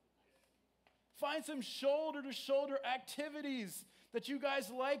 Find some shoulder-to-shoulder activities that you guys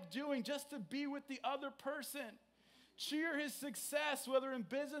like doing just to be with the other person. Cheer his success, whether in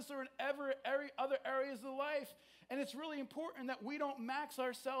business or in every other areas of life. And it's really important that we don't max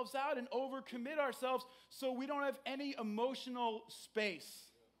ourselves out and overcommit ourselves so we don't have any emotional space.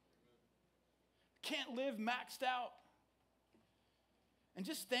 Can't live maxed out. And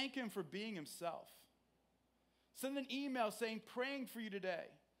just thank him for being himself. Send an email saying, praying for you today.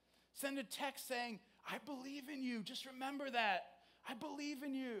 Send a text saying, I believe in you. Just remember that. I believe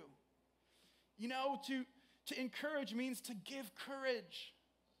in you. You know, to encourage means to give courage.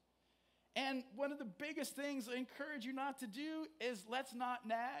 And one of the biggest things I encourage you not to do is let's not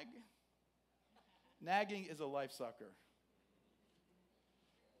nag. Nagging is a life sucker.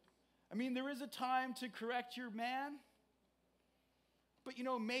 I mean, there is a time to correct your man, but, you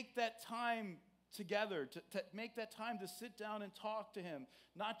know, make that time together, to make that time to sit down and talk to him,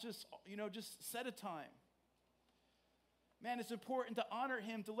 not just, you know, just set a time. Man, it's important to honor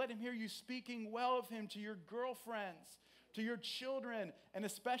him, to let him hear you speaking well of him to your girlfriends, to your children, and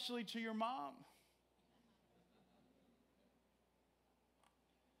especially to your mom.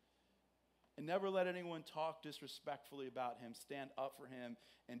 And never let anyone talk disrespectfully about him. Stand up for him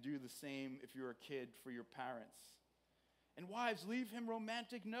and do the same if you're a kid for your parents. And wives, leave him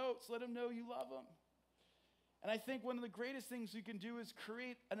romantic notes. Let him know you love him. And I think one of the greatest things you can do is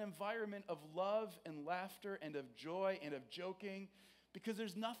create an environment of love and laughter and of joy and of joking, because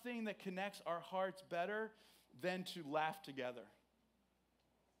there's nothing that connects our hearts better than to laugh together.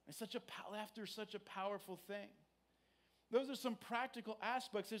 And laughter is such a powerful thing. Those are some practical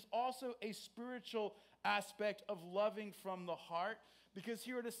aspects. There's also a spiritual aspect of loving from the heart, because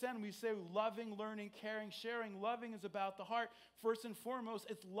here at Ascend we say loving, learning, caring, sharing. Loving is about the heart. First and foremost,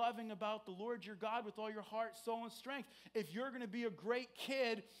 it's loving about the Lord your God with all your heart, soul, and strength. If you're going to be a great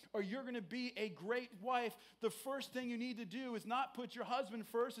kid or you're going to be a great wife, the first thing you need to do is not put your husband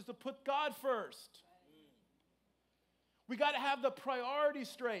first, is to put God first. We got to have the priority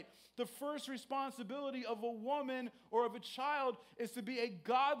straight. The first responsibility of a woman or of a child is to be a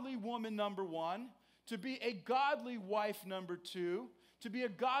godly woman, number one, to be a godly wife, number two, to be a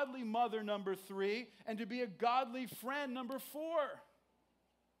godly mother, number three, and to be a godly friend, number four.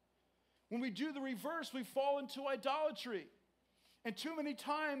 When we do the reverse, we fall into idolatry. And too many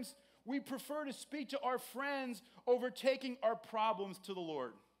times, we prefer to speak to our friends over taking our problems to the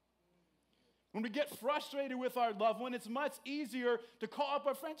Lord. When we get frustrated with our loved one, it's much easier to call up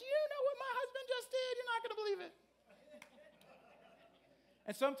our friends. You know what my husband just did? You're not going to believe it.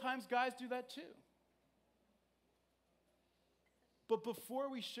 And sometimes guys do that too. But before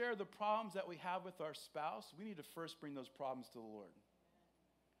we share the problems that we have with our spouse, we need to first bring those problems to the Lord.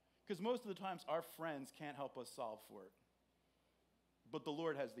 Because most of the times our friends can't help us solve for it. But the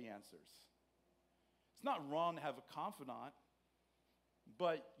Lord has the answers. It's not wrong to have a confidant.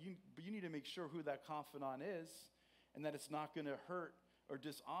 But you need to make sure who that confidant is, and that it's not going to hurt or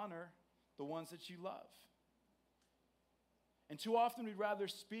dishonor the ones that you love. And too often we'd rather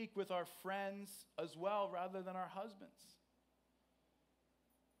speak with our friends as well rather than our husbands.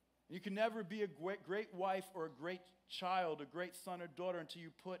 You can never be a great wife or a great child, a great son or daughter until you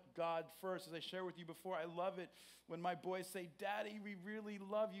put God first. As I shared with you before, I love it when my boys say, Daddy, we really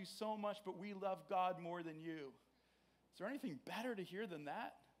love you so much, but we love God more than you. Is there anything better to hear than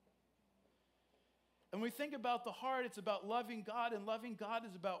that? And when we think about the heart, it's about loving God, and loving God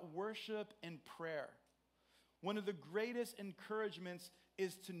is about worship and prayer. One of the greatest encouragements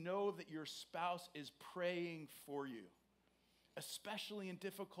is to know that your spouse is praying for you, especially in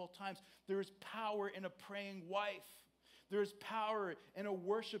difficult times. There is power in a praying wife. There is power in a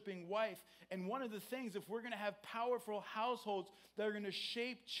worshiping wife. And one of the things, if we're going to have powerful households that are going to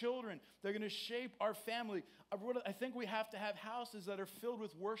shape children, they're going to shape our family, I think we have to have houses that are filled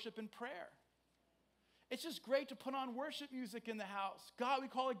with worship and prayer. It's just great to put on worship music in the house. God, we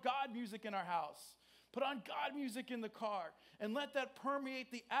call it God music in our house. Put on God music in the car and let that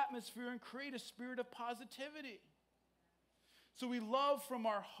permeate the atmosphere and create a spirit of positivity. So we love from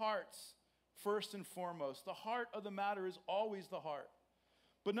our hearts first and foremost. The heart of the matter is always the heart.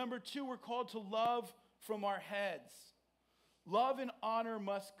 But number two, we're called to love from our heads. Love and honor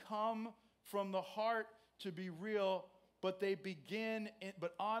must come from the heart to be real, but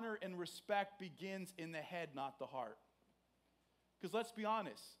but honor and respect begins in the head, not the heart. Because let's be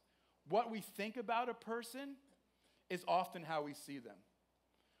honest, what we think about a person is often how we see them.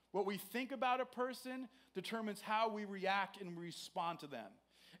 What we think about a person determines how we react and respond to them.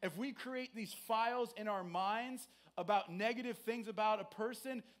 If we create these files in our minds about negative things about a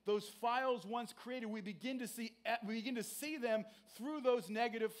person, those files once created, we begin to see them through those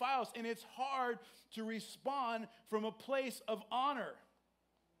negative files, and it's hard to respond from a place of honor.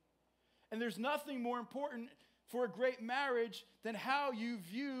 And there's nothing more important for a great marriage than how you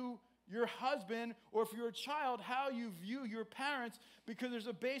view your husband, or if you're a child, how you view your parents, because there's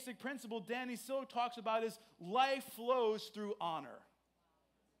a basic principle Danny Silk talks about is life flows through honor.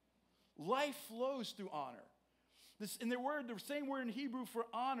 Life flows through honor. The same word in Hebrew for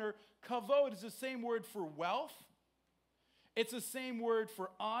honor, kavod, is the same word for wealth. It's the same word for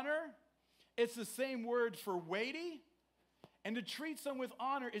honor. It's the same word for weighty. And to treat someone with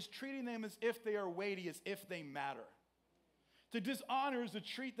honor is treating them as if they are weighty, as if they matter. To dishonor is to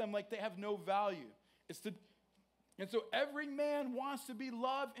treat them like they have no value. And so every man wants to be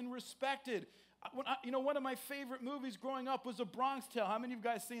loved and respected. One of my favorite movies growing up was A Bronx Tale. How many of you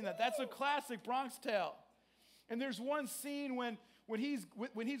guys seen that? That's a classic, Bronx Tale. And there's one scene when he's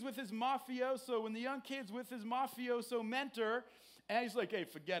with his mafioso, when the young kid's with his mafioso mentor, and he's like, hey,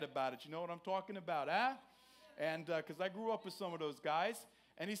 forget about it. You know what I'm talking about, huh? And because I grew up with some of those guys.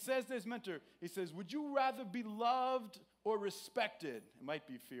 And he says to his mentor, he says, would you rather be loved or respected? It might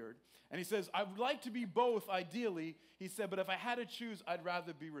be feared. And he says, I would like to be both, ideally. He said, but if I had to choose, I'd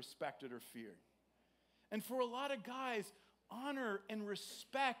rather be respected or feared. And for a lot of guys, honor and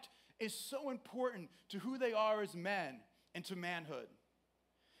respect is so important to who they are as men and to manhood.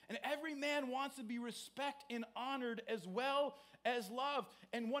 And every man wants to be respected and honored as well as loved.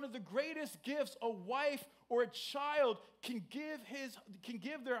 And one of the greatest gifts a wife or a child can give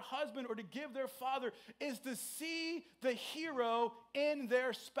their husband or to give their father is to see the hero in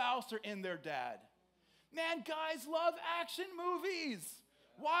their spouse or in their dad. Man, guys love action movies.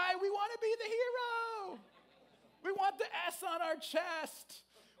 Why? We want to be the hero. We want the S on our chest.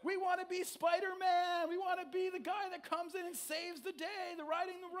 We want to be Spider-Man. We want to be the guy that comes in and saves the day,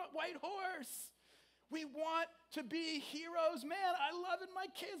 riding the white horse. We want to be heroes. Man, I love it. My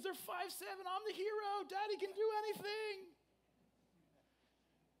kids are 5'7". I'm the hero. Daddy can do anything.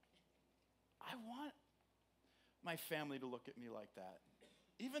 I want my family to look at me like that.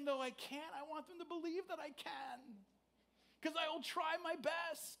 Even though I can't, I want them to believe that I can. Because I will try my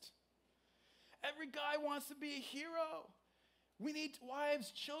best. Every guy wants to be a hero. We need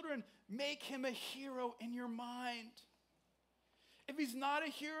wives, children, make him a hero in your mind. If he's not a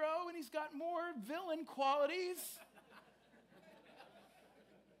hero and he's got more villain qualities,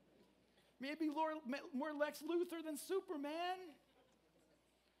 maybe more Lex Luthor than Superman,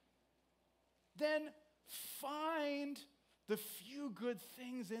 then find the few good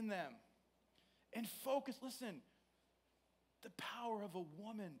things in them and focus. Listen, the power of a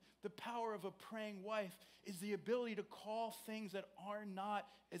woman, the power of a praying wife is the ability to call things that are not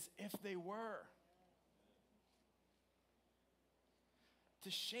as if they were. To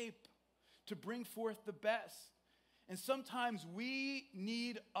shape, to bring forth the best. And sometimes we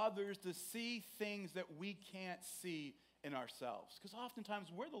need others to see things that we can't see in ourselves. Because oftentimes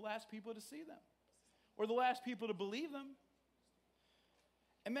we're the last people to see them. We're the last people to believe them.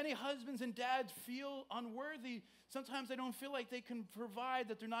 And many husbands and dads feel unworthy. Sometimes they don't feel like they can provide,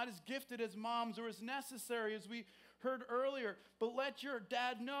 that they're not as gifted as moms or as necessary as we heard earlier. But let your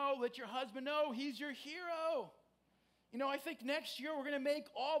dad know, let your husband know, he's your hero. You know, I think next year we're going to make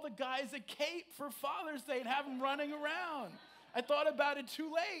all the guys a cape for Father's Day and have them running around. I thought about it too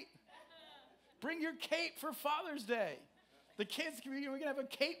late. Bring your cape for Father's Day. The kids, we're going to have a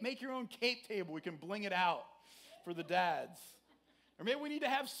cape, make your own cape table. We can bling it out for the dads. Or maybe we need to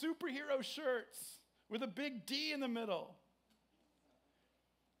have superhero shirts with a big D in the middle.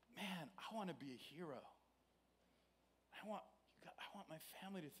 Man, I want to be a hero. I want my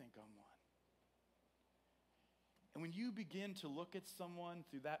family to think I'm one. And when you begin to look at someone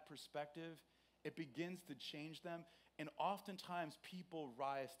through that perspective, it begins to change them. And oftentimes people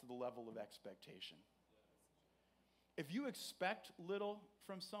rise to the level of expectation. If you expect little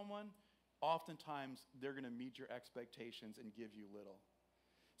from someone, oftentimes they're going to meet your expectations and give you little.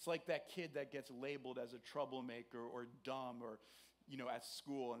 It's like that kid that gets labeled as a troublemaker or dumb or, at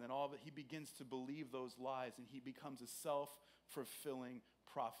school, and then he begins to believe those lies, and he becomes a self-fulfilling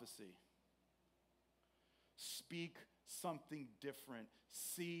prophecy. Speak something different.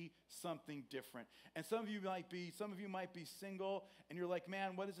 See something different. And some of you might be single, and you're like,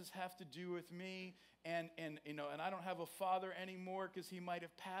 man, what does this have to do with me? And I don't have a father anymore because he might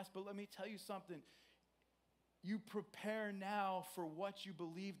have passed. But let me tell you something. You prepare now for what you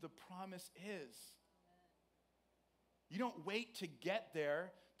believe the promise is. You don't wait to get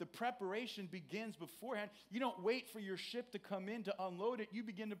there. The preparation begins beforehand. You don't wait for your ship to come in to unload it. You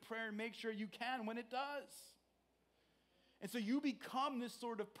begin to pray and make sure you can when it does. And so you become this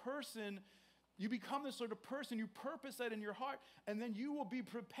sort of person. You purpose that in your heart, and then you will be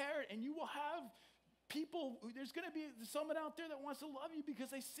prepared, and you will have people. There's going to be someone out there that wants to love you because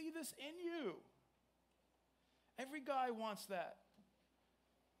they see this in you. Every guy wants that.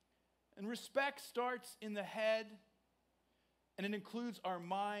 And respect starts in the head, and it includes our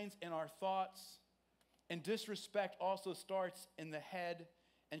minds and our thoughts. And disrespect also starts in the head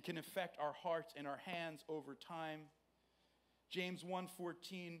and can affect our hearts and our hands over time. James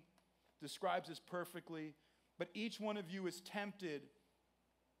 1:14 describes this perfectly. But each one of you is tempted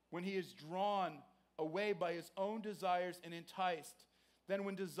when he is drawn away by his own desires and enticed. Then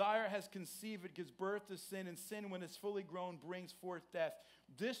when desire has conceived, it gives birth to sin, and sin, when it's fully grown, brings forth death.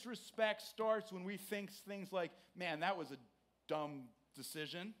 Disrespect starts when we think things like, man, that was a dumb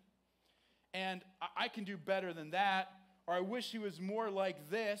decision, and I can do better than that, or I wish he was more like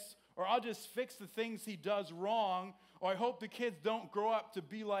this, or I'll just fix the things he does wrong, or I hope the kids don't grow up to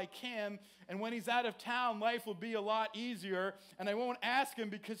be like him, and when he's out of town, life will be a lot easier, and I won't ask him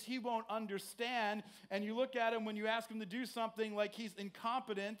because he won't understand. And you look at him when you ask him to do something like he's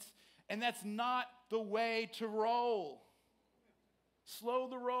incompetent, and that's not the way to roll. Slow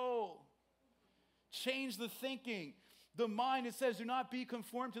the roll. Change the thinking. The mind, it says, do not be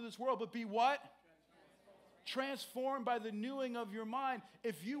conformed to this world, but be what? Transformed by the renewing of your mind.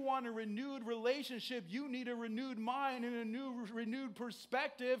 If you want a renewed relationship, you need a renewed mind and a new renewed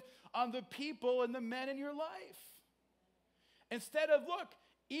perspective on the people and the men in your life. Instead of, look,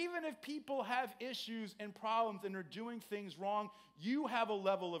 even if people have issues and problems and are doing things wrong, you have a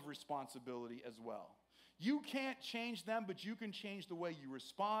level of responsibility as well. You can't change them, but you can change the way you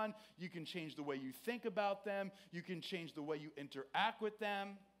respond. You can change the way you think about them. You can change the way you interact with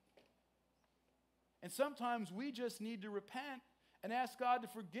them. And sometimes we just need to repent and ask God to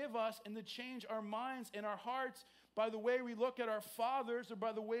forgive us and to change our minds and our hearts by the way we look at our fathers or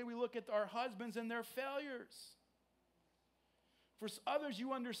by the way we look at our husbands and their failures. For others,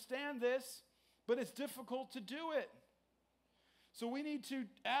 you understand this, but it's difficult to do it. So we need to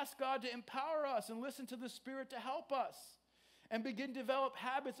ask God to empower us and listen to the Spirit to help us and begin to develop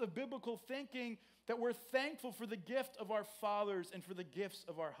habits of biblical thinking that we're thankful for the gift of our fathers and for the gifts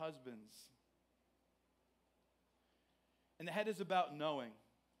of our husbands. And the head is about knowing.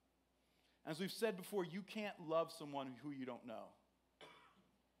 As we've said before, you can't love someone who you don't know.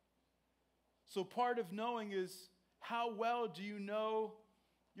 So part of knowing is, how well do you know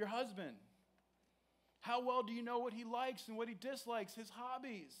your husband? How well do you know what he likes and what he dislikes, his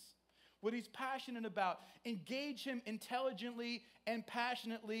hobbies, what he's passionate about? Engage him intelligently and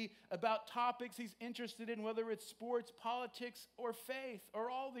passionately about topics he's interested in, whether it's sports, politics, or faith,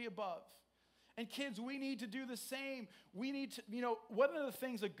 or all the above. And kids, we need to do the same. We need to, one of the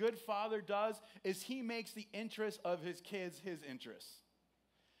things a good father does is he makes the interests of his kids his interests.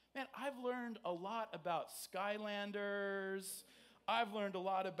 Man, I've learned a lot about Skylanders. I've learned a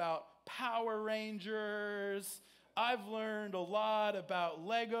lot about Power Rangers. I've learned a lot about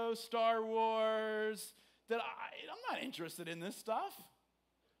Lego Star Wars. That I'm not interested in this stuff,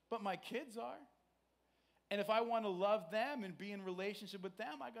 but my kids are. And if I want to love them and be in relationship with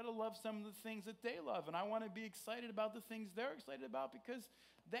them, I got to love some of the things that they love. And I want to be excited about the things they're excited about because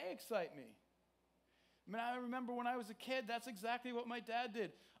they excite me. I mean, I remember when I was a kid, that's exactly what my dad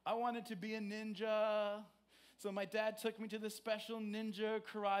did. I wanted to be a ninja. So my dad took me to the special ninja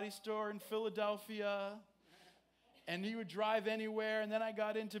karate store in Philadelphia. And he would drive anywhere, and then I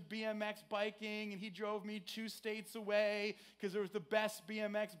got into BMX biking, and he drove me 2 states away because it was the best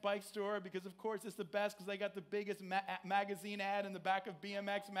BMX bike store, because of course it's the best because I got the biggest magazine ad in the back of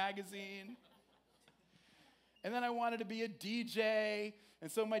BMX magazine. And then I wanted to be a DJ,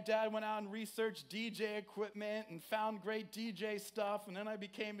 and so my dad went out and researched DJ equipment and found great DJ stuff, and then I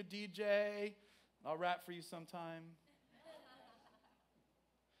became a DJ. I'll rap for you sometime.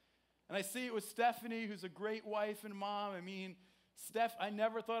 And I see it with Stephanie, who's a great wife and mom. I mean, I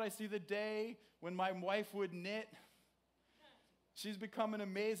never thought I'd see the day when my wife would knit. She's become an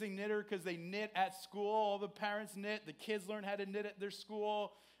amazing knitter because they knit at school. All the parents knit. The kids learn how to knit at their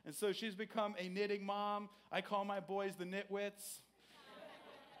school. And so she's become a knitting mom. I call my boys the nitwits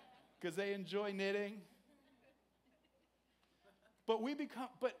because they enjoy knitting. But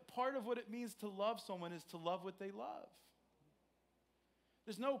part of what it means to love someone is to love what they love.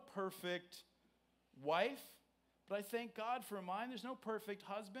 There's no perfect wife, but I thank God for mine. There's no perfect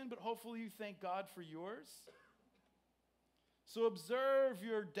husband, but hopefully you thank God for yours. So observe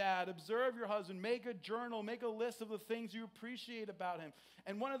your dad, observe your husband, make a journal, make a list of the things you appreciate about him.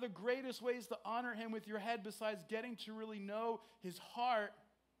 And one of the greatest ways to honor him with your head, besides getting to really know his heart,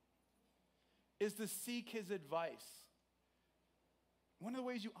 is to seek his advice. One of the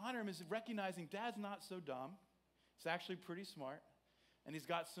ways you honor him is recognizing Dad's not so dumb. He's actually pretty smart. And he's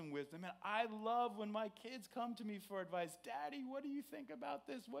got some wisdom. And I love when my kids come to me for advice. Daddy, what do you think about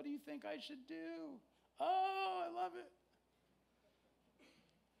this? What do you think I should do? Oh, I love it.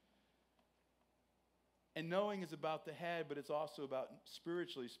 And knowing is about the head, but it's also about,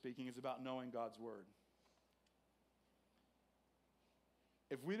 spiritually speaking, it's about knowing God's word.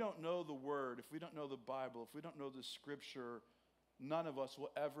 If we don't know the word, if we don't know the Bible, if we don't know the scripture, none of us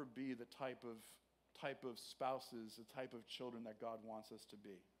will ever be the type of spouses, the type of children that God wants us to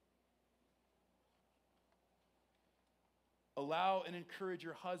be. Allow and encourage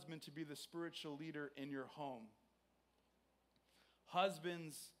your husband to be the spiritual leader in your home.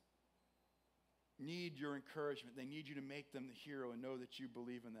 Husbands need your encouragement. They need you to make them the hero and know that you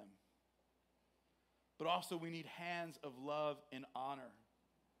believe in them. But also we need hands of love and honor.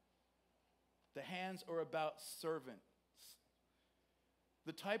 The hands are about servants.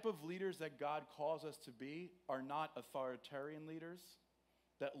 The type of leaders that God calls us to be are not authoritarian leaders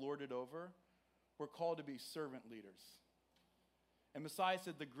that lord it over. We're called to be servant leaders. And Messiah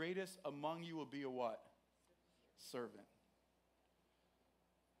said, the greatest among you will be a what? Servant.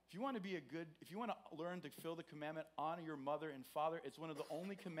 If you want to learn to fulfill the commandment, honor your mother and father, it's one of the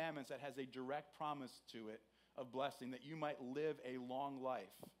only commandments that has a direct promise to it of blessing, that you might live a long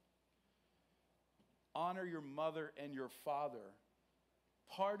life. Honor your mother and your father.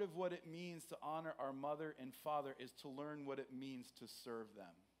 Part of what it means to honor our mother and father is to learn what it means to serve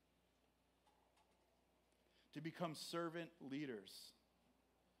them. To become servant leaders.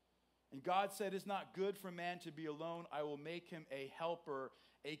 And God said, it's not good for man to be alone. I will make him a helper,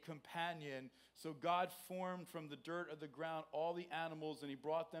 a companion. So God formed from the dirt of the ground all the animals, and he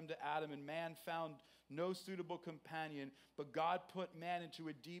brought them to Adam, and man found no suitable companion. But God put man into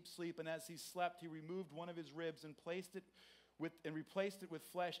a deep sleep, and as he slept, he removed one of his ribs and replaced it with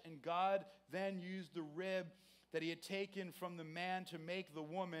flesh. And God then used the rib that he had taken from the man to make the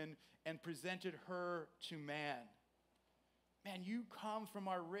woman and presented her to man. Man, you come from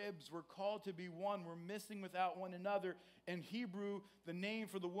our ribs. We're called to be one. We're missing without one another. In Hebrew, the name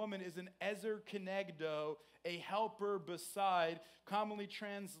for the woman is an ezer kenegdo, a helper beside, commonly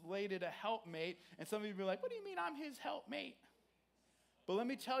translated a helpmate. And some of you will be like, what do you mean I'm his helpmate? But let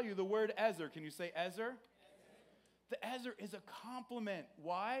me tell you the word ezer. Can you say ezer? The ezer is a compliment.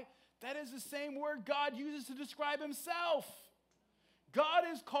 Why? That is the same word God uses to describe himself. God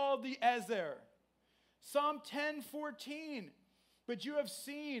is called the ezer. Psalm 10:14. But you have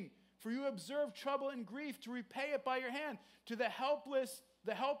seen, for you observe trouble and grief to repay it by your hand. To the helpless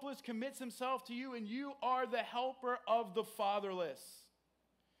commits himself to you, and you are the helper of the fatherless.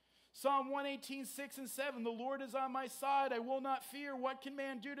 Psalm 118:6 and 7. The Lord is on my side. I will not fear. What can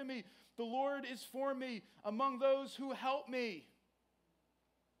man do to me? The Lord is for me among those who help me.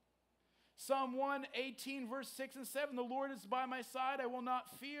 Psalm 118, verse 6 and 7. The Lord is by my side. I will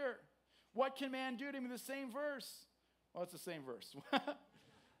not fear. What can man do to me? The same verse. Well, it's the same verse.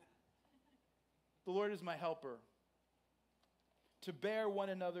 The Lord is my helper. To bear one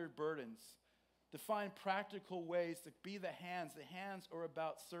another's burdens. To find practical ways to be the hands. The hands are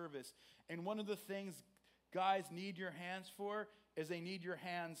about service. And one of the things guys need your hands for is they need your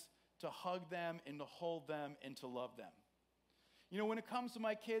hands to hug them and to hold them and to love them. You know, when it comes to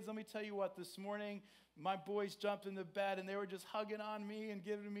my kids, let me tell you what, this morning, my boys jumped into bed and they were just hugging on me and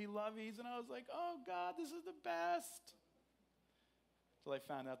giving me lovies. And I was like, oh, God, this is the best. Until I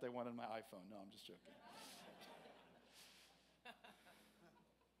found out they wanted my iPhone. No, I'm just joking.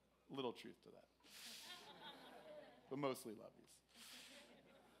 Little truth to that. But mostly lovies.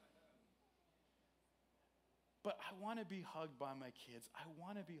 But I want to be hugged by my kids. I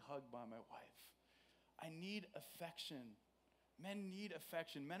want to be hugged by my wife. I need affection. Men need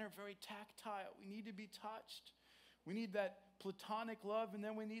affection. Men are very tactile. We need to be touched. We need that platonic love, and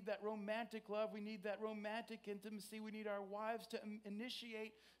then we need that romantic love. We need that romantic intimacy. We need our wives to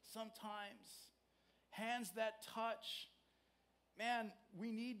initiate sometimes. Hands that touch. Man,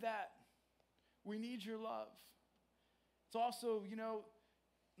 we need that. We need your love. It's also,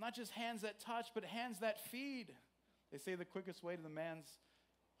 not just hands that touch, but hands that feed. They say the quickest way to the man's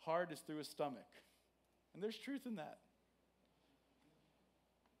heart is through his stomach. And there's truth in that.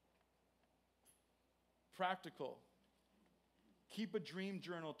 Practical. Keep a dream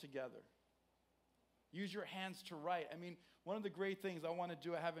journal together. Use your hands to write. I mean, one of the great things I want to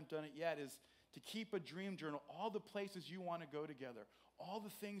do, I haven't done it yet, is to keep a dream journal. All the places you want to go together. All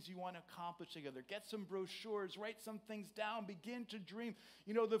the things you want to accomplish together. Get some brochures. Write some things down. Begin to dream.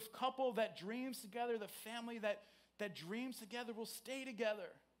 The couple that dreams together, the family that dreams together will stay together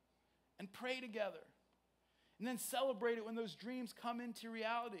and pray together. And then celebrate it when those dreams come into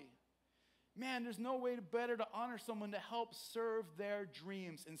reality. Man, there's no way better to honor someone to help serve their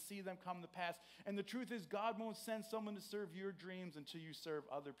dreams and see them come to pass. And the truth is, God won't send someone to serve your dreams until you serve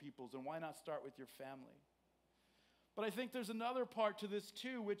other people's. And why not start with your family? But I think there's another part to this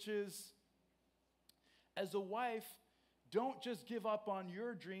too, which is, as a wife, don't just give up on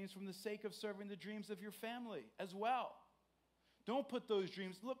your dreams from the sake of serving the dreams of your family as well. Don't put those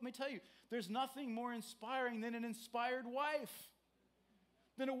dreams. Look, let me tell you, there's nothing more inspiring than an inspired wife.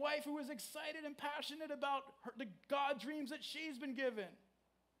 Than a wife who is excited and passionate about the God dreams that she's been given.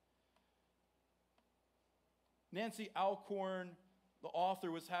 Nancy Alcorn, the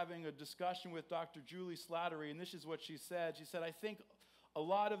author, was having a discussion with Dr. Julie Slattery, and this is what she said. She said, I think a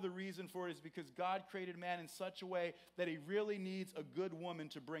lot of the reason for it is because God created man in such a way that he really needs a good woman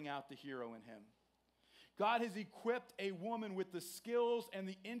to bring out the hero in him. God has equipped a woman with the skills and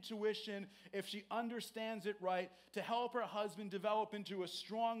the intuition, if she understands it right, to help her husband develop into a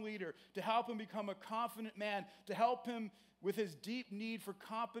strong leader, to help him become a confident man, to help him with his deep need for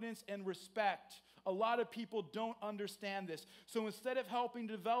competence and respect. A lot of people don't understand this. So instead of helping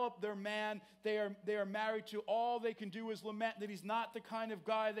develop their man, they are married to, all they can do is lament that he's not the kind of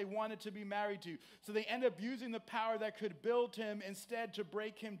guy they wanted to be married to. So they end up using the power that could build him instead to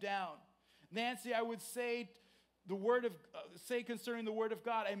break him down. Nancy, I would say concerning the Word of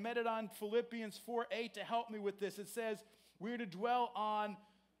God, I met it on Philippians 4:8 to help me with this. It says, we're to dwell on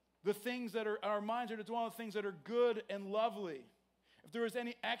the things that are, our minds are to dwell on things that are good and lovely. If there is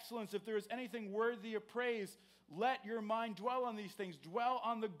any excellence, if there is anything worthy of praise, let your mind dwell on these things. Dwell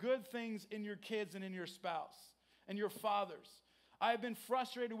on the good things in your kids and in your spouse and your fathers. I have been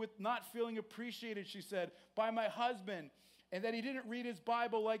frustrated with not feeling appreciated, she said, by my husband, and that he didn't read his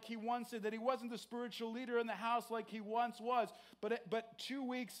Bible like he once did, that he wasn't the spiritual leader in the house like he once was. But 2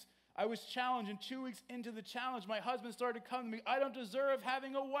 weeks, I was challenged, and 2 weeks into the challenge, my husband started to come to me, I don't deserve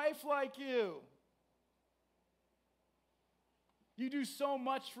having a wife like you. You do so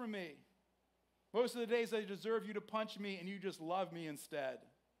much for me. Most of the days I deserve you to punch me, and you just love me instead.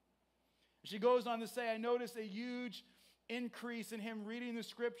 She goes on to say, I noticed a huge increase in him reading the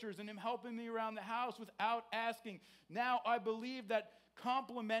scriptures and him helping me around the house without asking. Now I believe that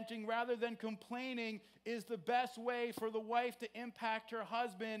complimenting rather than complaining is the best way for the wife to impact her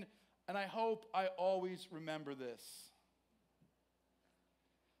husband, and I hope I always remember this.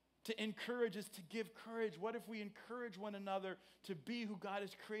 To encourage is to give courage. What if we encourage one another to be who God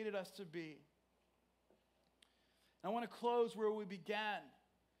has created us to be? I want to close where we began.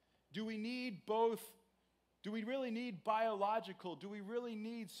 Do we need both? Do we really need biological? Do we really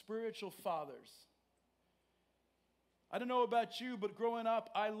need spiritual fathers? I don't know about you, but growing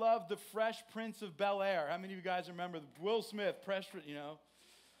up, I loved the Fresh Prince of Bel-Air. How many of you guys remember Will Smith,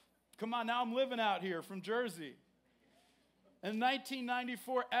 Come on, now I'm living out here from Jersey. In the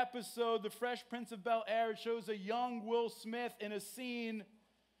 1994 episode, The Fresh Prince of Bel-Air, shows a young Will Smith in a scene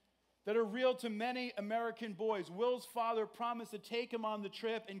that are real to many American boys. Will's father promised to take him on the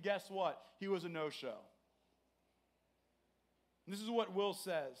trip, and guess what? He was a no-show. This is what Will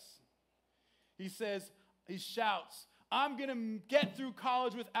says. He shouts, I'm going to get through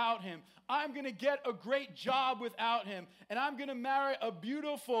college without him. I'm going to get a great job without him. And I'm going to marry a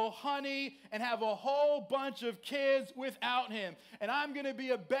beautiful honey and have a whole bunch of kids without him. And I'm going to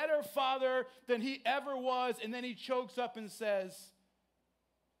be a better father than he ever was. And then he chokes up and says,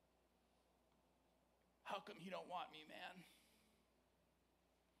 how come you don't want me, man?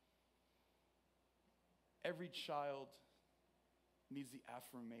 Every child needs the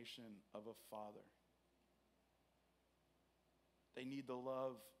affirmation of a father. They need the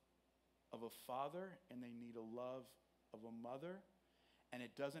love of a father, and they need a love of a mother. And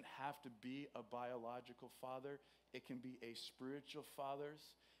it doesn't have to be a biological father. It can be a spiritual father.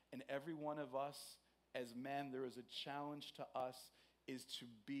 And every one of us as men, there is a challenge to us is to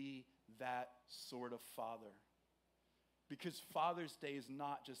be that sort of father. Because Father's Day is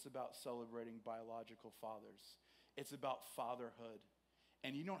not just about celebrating biological fathers. It's about fatherhood.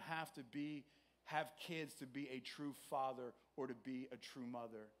 And you don't have to have kids to be a true father or to be a true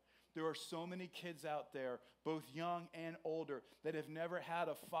mother. There are so many kids out there, both young and older, that have never had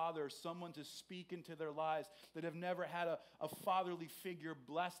a father, someone to speak into their lives, that have never had a fatherly figure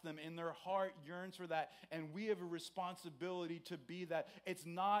bless them, and their heart yearns for that. And we have a responsibility to be that. It's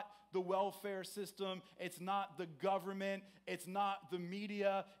not the welfare system. It's not the government. It's not the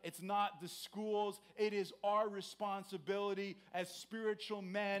media. It's not the schools. It is our responsibility as spiritual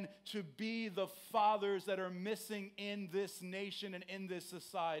men to be the fathers that are missing in this nation and in this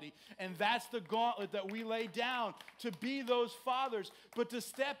society. And that's the gauntlet that we lay down, to be those fathers. But to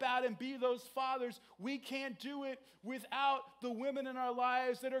step out and be those fathers, we can't do it without the women in our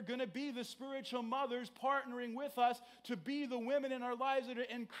lives that are going to be the spiritual mothers partnering with us, to be the women in our lives that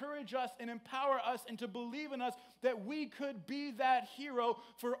encourage us and empower us and to believe in us that we could be that hero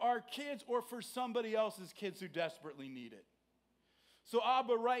for our kids or for somebody else's kids who desperately need it. So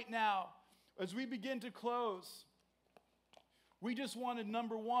Abba, right now, as we begin to close, we just wanted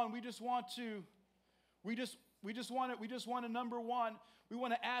number one. We just want to number one. We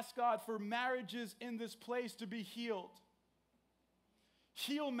want to ask God for marriages in this place to be healed.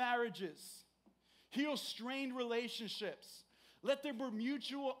 Heal marriages. Heal strained relationships. Let there be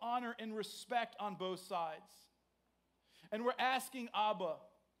mutual honor and respect on both sides. And we're asking Abba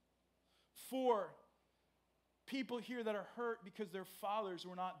for people here that are hurt because their fathers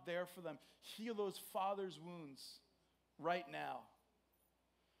were not there for them. Heal those fathers' wounds right now.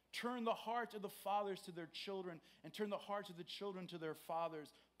 Turn the hearts of the fathers to their children and turn the hearts of the children to their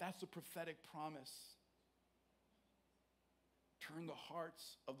fathers. That's a prophetic promise. Turn the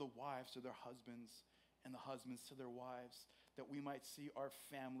hearts of the wives to their husbands and the husbands to their wives, that we might see our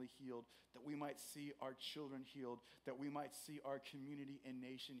family healed, that we might see our children healed, that we might see our community and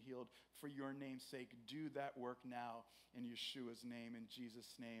nation healed. For your name's sake, do that work now in Yeshua's name, in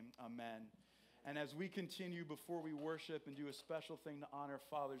Jesus' name, amen. And as we continue, before we worship and do a special thing to honor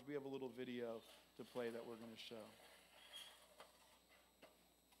fathers, we have a little video to play that we're going to show.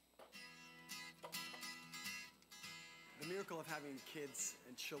 The miracle of having kids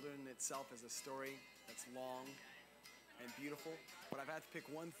and children itself is a story that's long and beautiful. But if I have to pick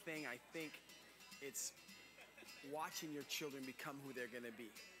one thing, I think it's watching your children become who they're going to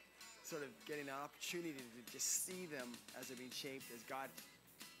be. Sort of getting an opportunity to just see them as they're being shaped, as God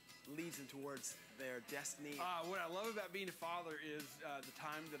leads them towards their destiny. What I love about being a father is the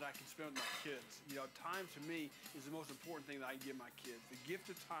time that I can spend with my kids. You know, time to me is the most important thing that I can give my kids. The gift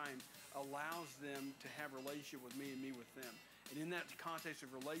of time allows them to have a relationship with me and me with them. And in that context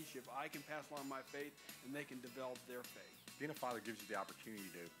of relationship, I can pass along my faith and they can develop their faith. Being a father gives you the opportunity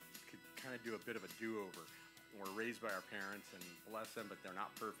to kind of do a bit of a do-over. We're raised by our parents and bless them, but they're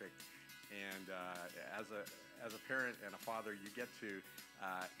not perfect. And as a parent and a father, you get to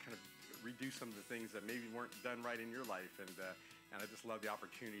kind of redo some of the things that maybe weren't done right in your life. And I just love the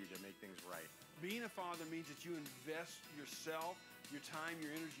opportunity to make things right. Being a father means that you invest yourself, your time,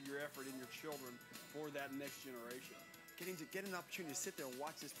 your energy, your effort in your children for that next generation. Getting to get an opportunity to sit there and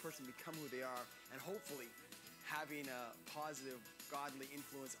watch this person become who they are, and hopefully having a positive, godly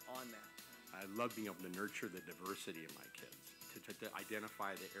influence on them. I love being able to nurture the diversity of my kids, to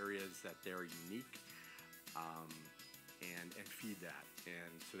identify the areas that they're unique, and feed that,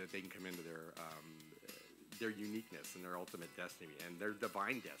 and so that they can come into their uniqueness and their ultimate destiny and their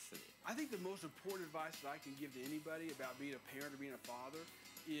divine destiny. I think the most important advice that I can give to anybody about being a parent or being a father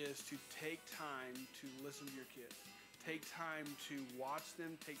is to take time to listen to your kids. Take time to watch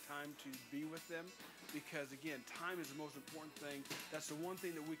them, take time to be with them, because again, time is the most important thing. That's the one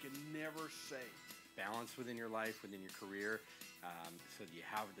thing that we can never save. Balance within your life, within your career, so that you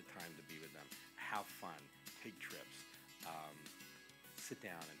have the time to be with them. Have fun, take trips, sit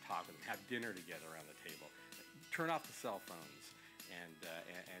down and talk with them, have dinner together around the table. Turn off the cell phones and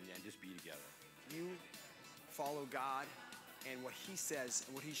just be together. You follow God and what He says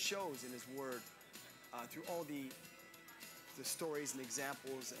and what He shows in His Word through all the stories and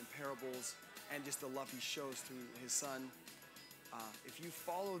examples and parables and just the love He shows through His Son. If you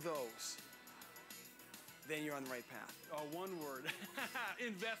follow those, then you're on the right path. Oh, one word.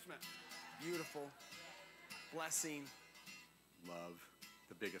 Investment. Beautiful. Blessing. Love.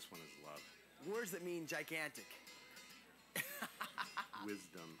 The biggest one is love. Words that mean gigantic.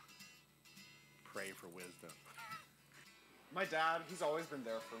 Wisdom. Pray for wisdom. My dad, he's always been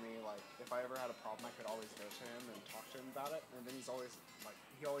there for me. Like, if I ever had a problem, I could always go to him and talk to him about it. And then he's always, like,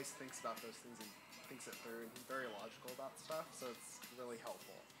 he always thinks about those things and thinks it through. And he's very logical about stuff, so it's really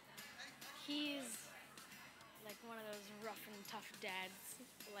helpful. He's like one of those rough and tough dads,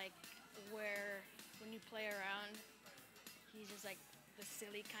 like where when you play around, he's just like the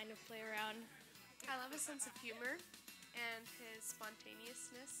silly kind of play around. I love his sense of humor and his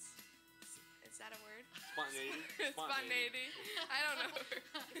spontaneousness. Is that a word? Spontaneity? Spontaneity. I don't know.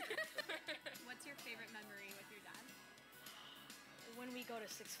 What's your favorite memory with your dad? When we go to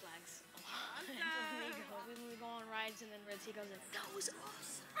Six Flags a lot. when we go on rides and then Red Sea goes in, that was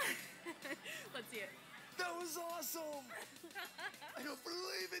awesome. Let's see it. That was awesome! I don't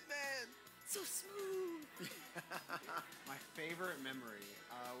believe it, man! So smooth. My favorite memory,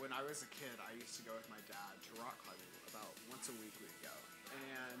 when I was a kid, I used to go with my dad to rock climbing. About once a week we'd go.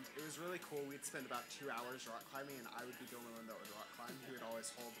 and it was really cool. We'd spend about 2 hours rock climbing, and I would be the only one that would rock climb. He would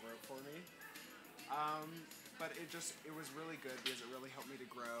always hold the rope for me. But it was really good because it really helped me to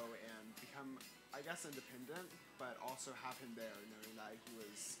grow and become, I guess, independent, but also have him there, knowing that he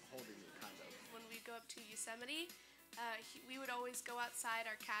was holding me, kind of. When we go up to Yosemite, we would always go outside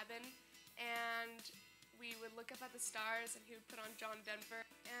our cabin, and we would look up at the stars, and he would put on John Denver,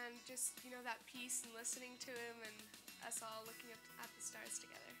 and just, that peace and listening to him, and us all looking up at the stars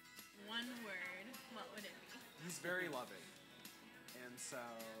together. One word, what would it be? He's very loving. And so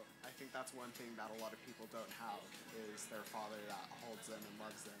I think that's one thing that a lot of people don't have is their father that holds them and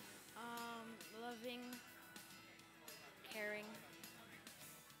loves them. Loving, caring.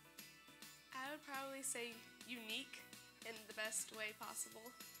 I would probably say unique in the best way possible.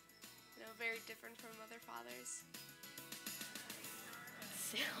 Very different from other fathers.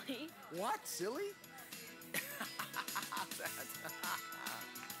 Silly. What? Silly?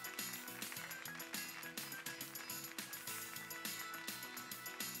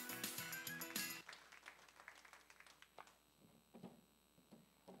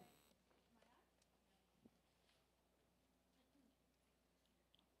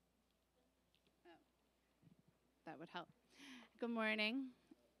 That would help. Good morning.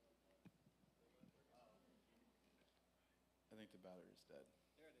 I think the battery's dead.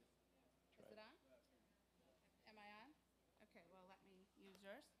 There it is. Is it on? Am I on? Okay, well, let me use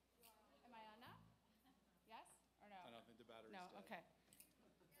yours. Am I on now? Yes or no? I don't think the battery's No, dead. okay.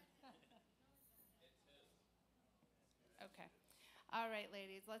 Okay. All right,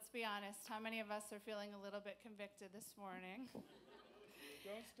 ladies, let's be honest. How many of us are feeling a little bit convicted this morning?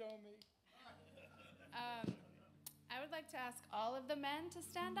 Don't stone me. I would like to ask all of the men to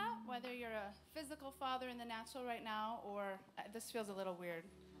stand up, whether you're a physical father in the natural right now or this feels a little weird.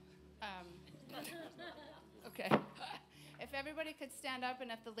 Okay. If everybody could stand up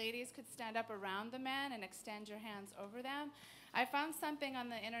and if the ladies could stand up around the men and extend your hands over them. I found something on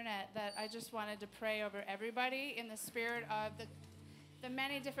the internet that I just wanted to pray over everybody in the spirit of the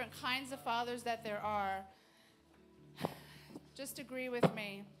many different kinds of fathers that there are. Just agree with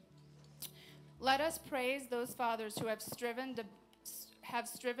me. Let us praise those fathers who have striven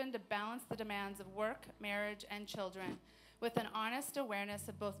to balance the demands of work, marriage, and children with an honest awareness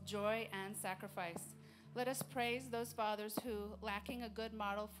of both joy and sacrifice. Let us praise those fathers who, lacking a good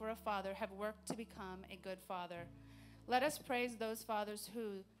model for a father, have worked to become a good father. Let us praise those fathers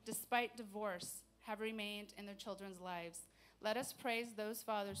who, despite divorce, have remained in their children's lives. Let us praise those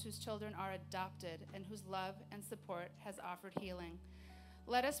fathers whose children are adopted and whose love and support has offered healing.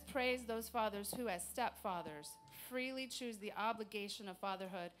 Let us praise those fathers who, as stepfathers, freely choose the obligation of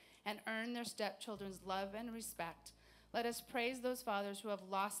fatherhood and earn their stepchildren's love and respect. Let us praise those fathers who have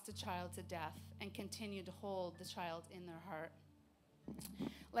lost a child to death and continue to hold the child in their heart.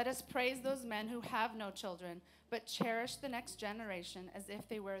 Let us praise those men who have no children, but cherish the next generation as if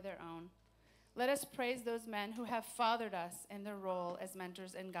they were their own. Let us praise those men who have fathered us in their role as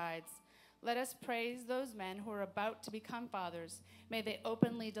mentors and guides. Let us praise those men who are about to become fathers. May they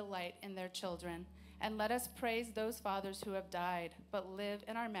openly delight in their children. And let us praise those fathers who have died, but live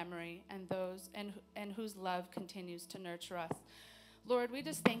in our memory, and those and whose love continues to nurture us. Lord, we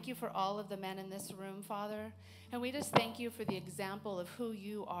just thank you for all of the men in this room, Father. And we just thank you for the example of who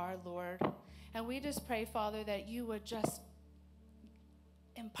you are, Lord. And we just pray, Father, that you would just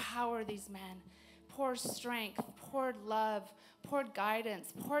empower these men. Pour strength, pour love, pour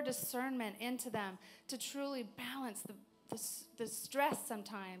guidance, pour discernment into them to truly balance the stress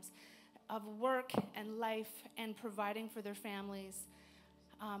sometimes of work and life and providing for their families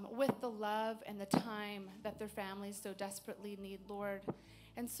with the love and the time that their families so desperately need, Lord.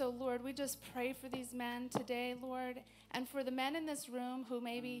 And so, Lord, we just pray for these men today, Lord, and for the men in this room who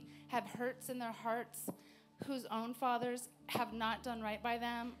maybe have hurts in their hearts, whose own fathers have not done right by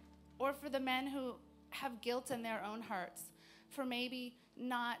them, or for the men who have guilt in their own hearts for maybe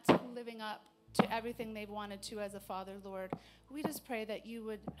not living up to everything they've wanted to as a father, Lord. We just pray that you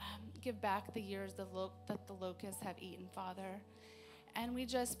would give back the years that the locusts have eaten, Father. And we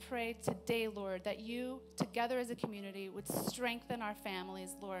just pray today, Lord, that you, together as a community, would strengthen our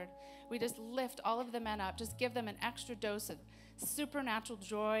families, Lord. We just lift all of the men up. Just give them an extra dose of supernatural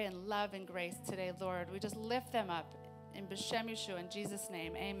joy and love and grace today, Lord. We just lift them up in B'Shem Yeshua, in Jesus'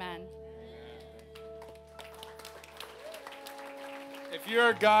 name, amen. If you're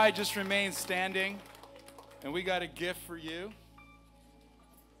a guy, just remain standing. And we got a gift for you.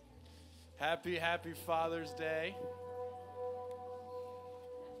 Happy Father's Day.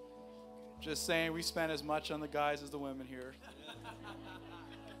 Just saying, we spent as much on the guys as the women here.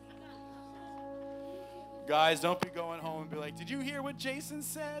 Guys, don't be going home and be like, did you hear what Jason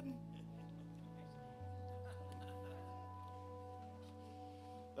said?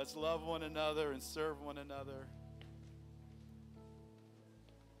 Let's love one another and serve one another.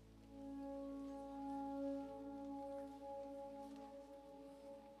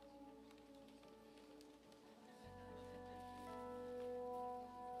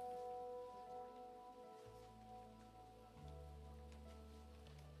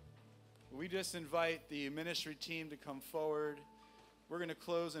 We just invite the ministry team to come forward. We're going to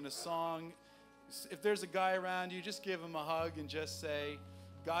close in a song. If there's a guy around you, just give him a hug and just say,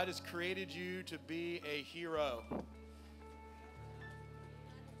 God has created you to be a hero.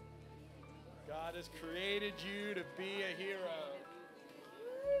 God has created you to be a hero.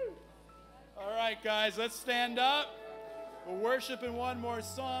 Woo. All right, guys, let's stand up. We'll worship in one more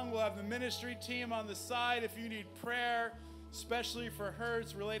song. We'll have the ministry team on the side if you need prayer, especially for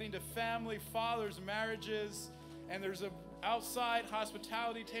hurts relating to family, fathers, marriages. And there's a outside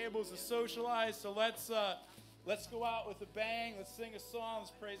hospitality tables to socialize. So let's go out with a bang. Let's sing a song.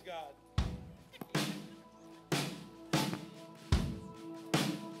 Let's praise God.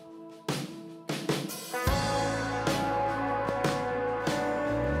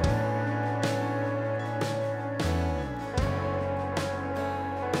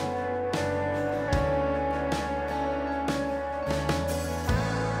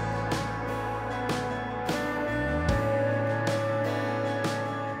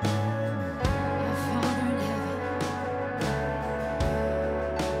 Our Father in heaven,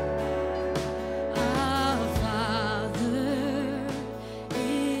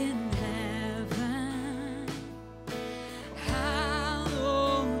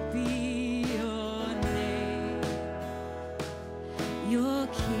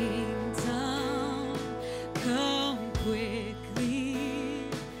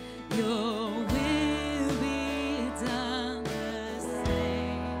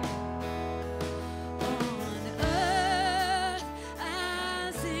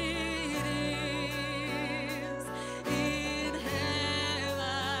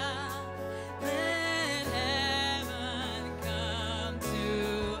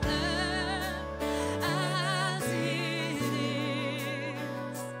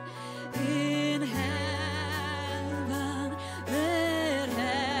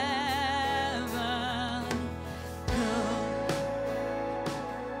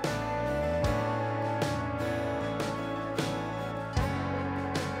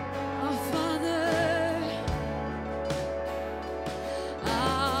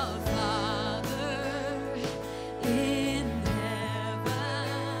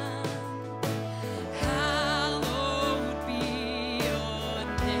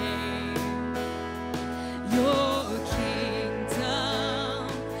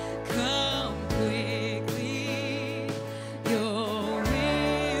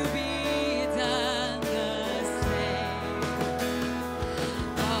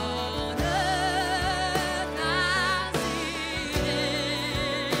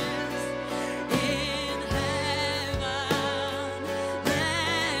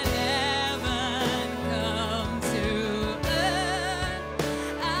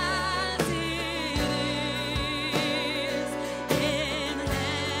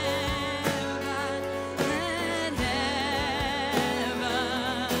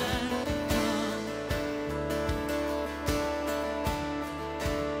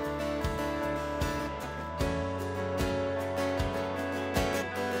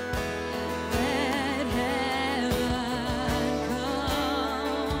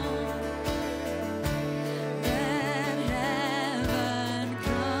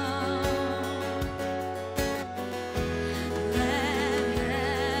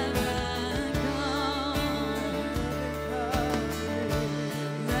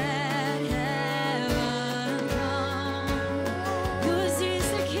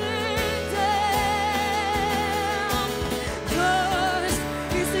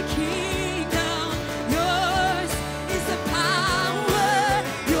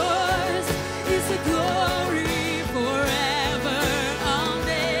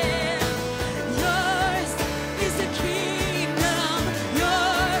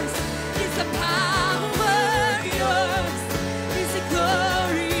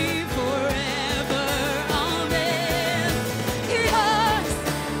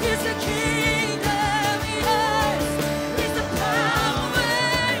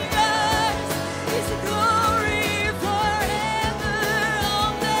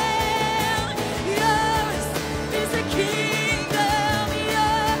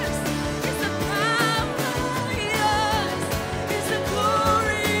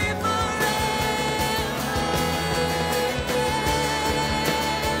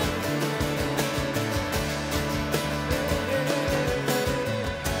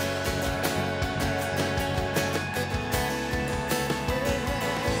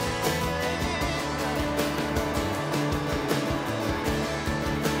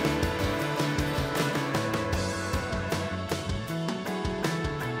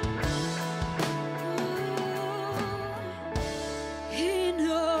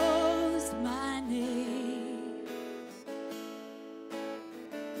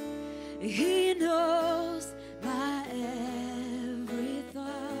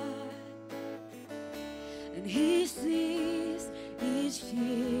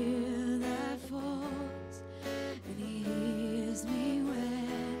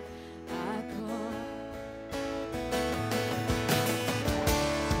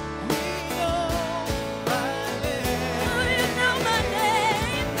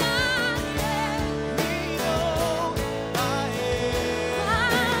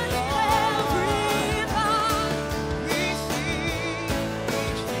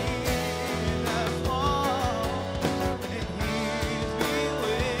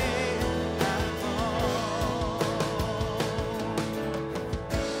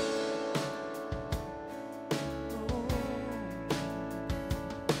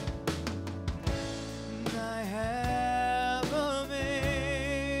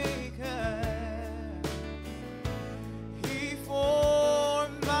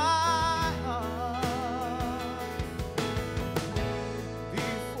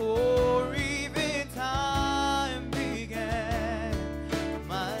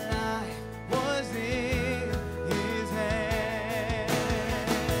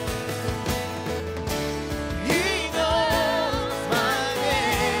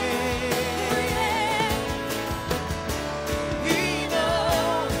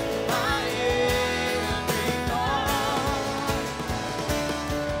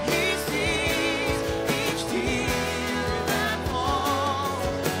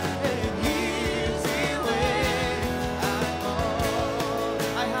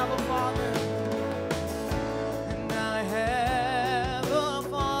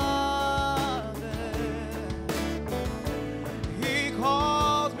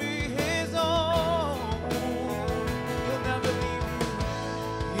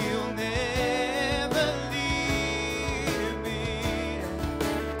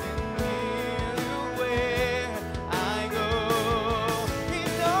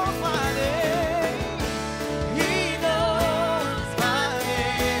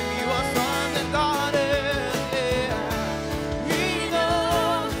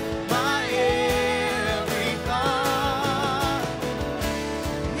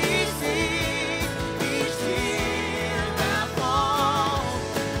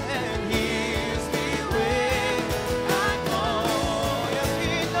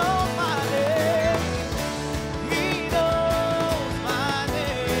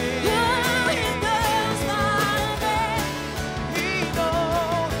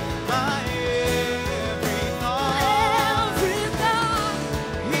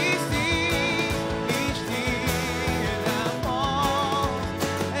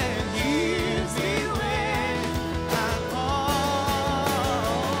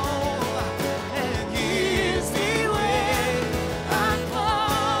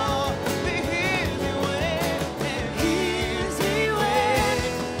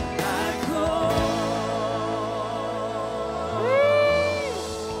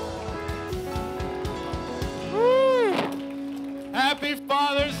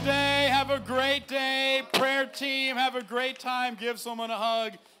 Father's Day. Have a great day. Prayer team, have a great time. Give someone a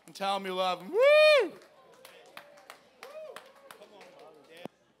hug and tell them you love them. Woo!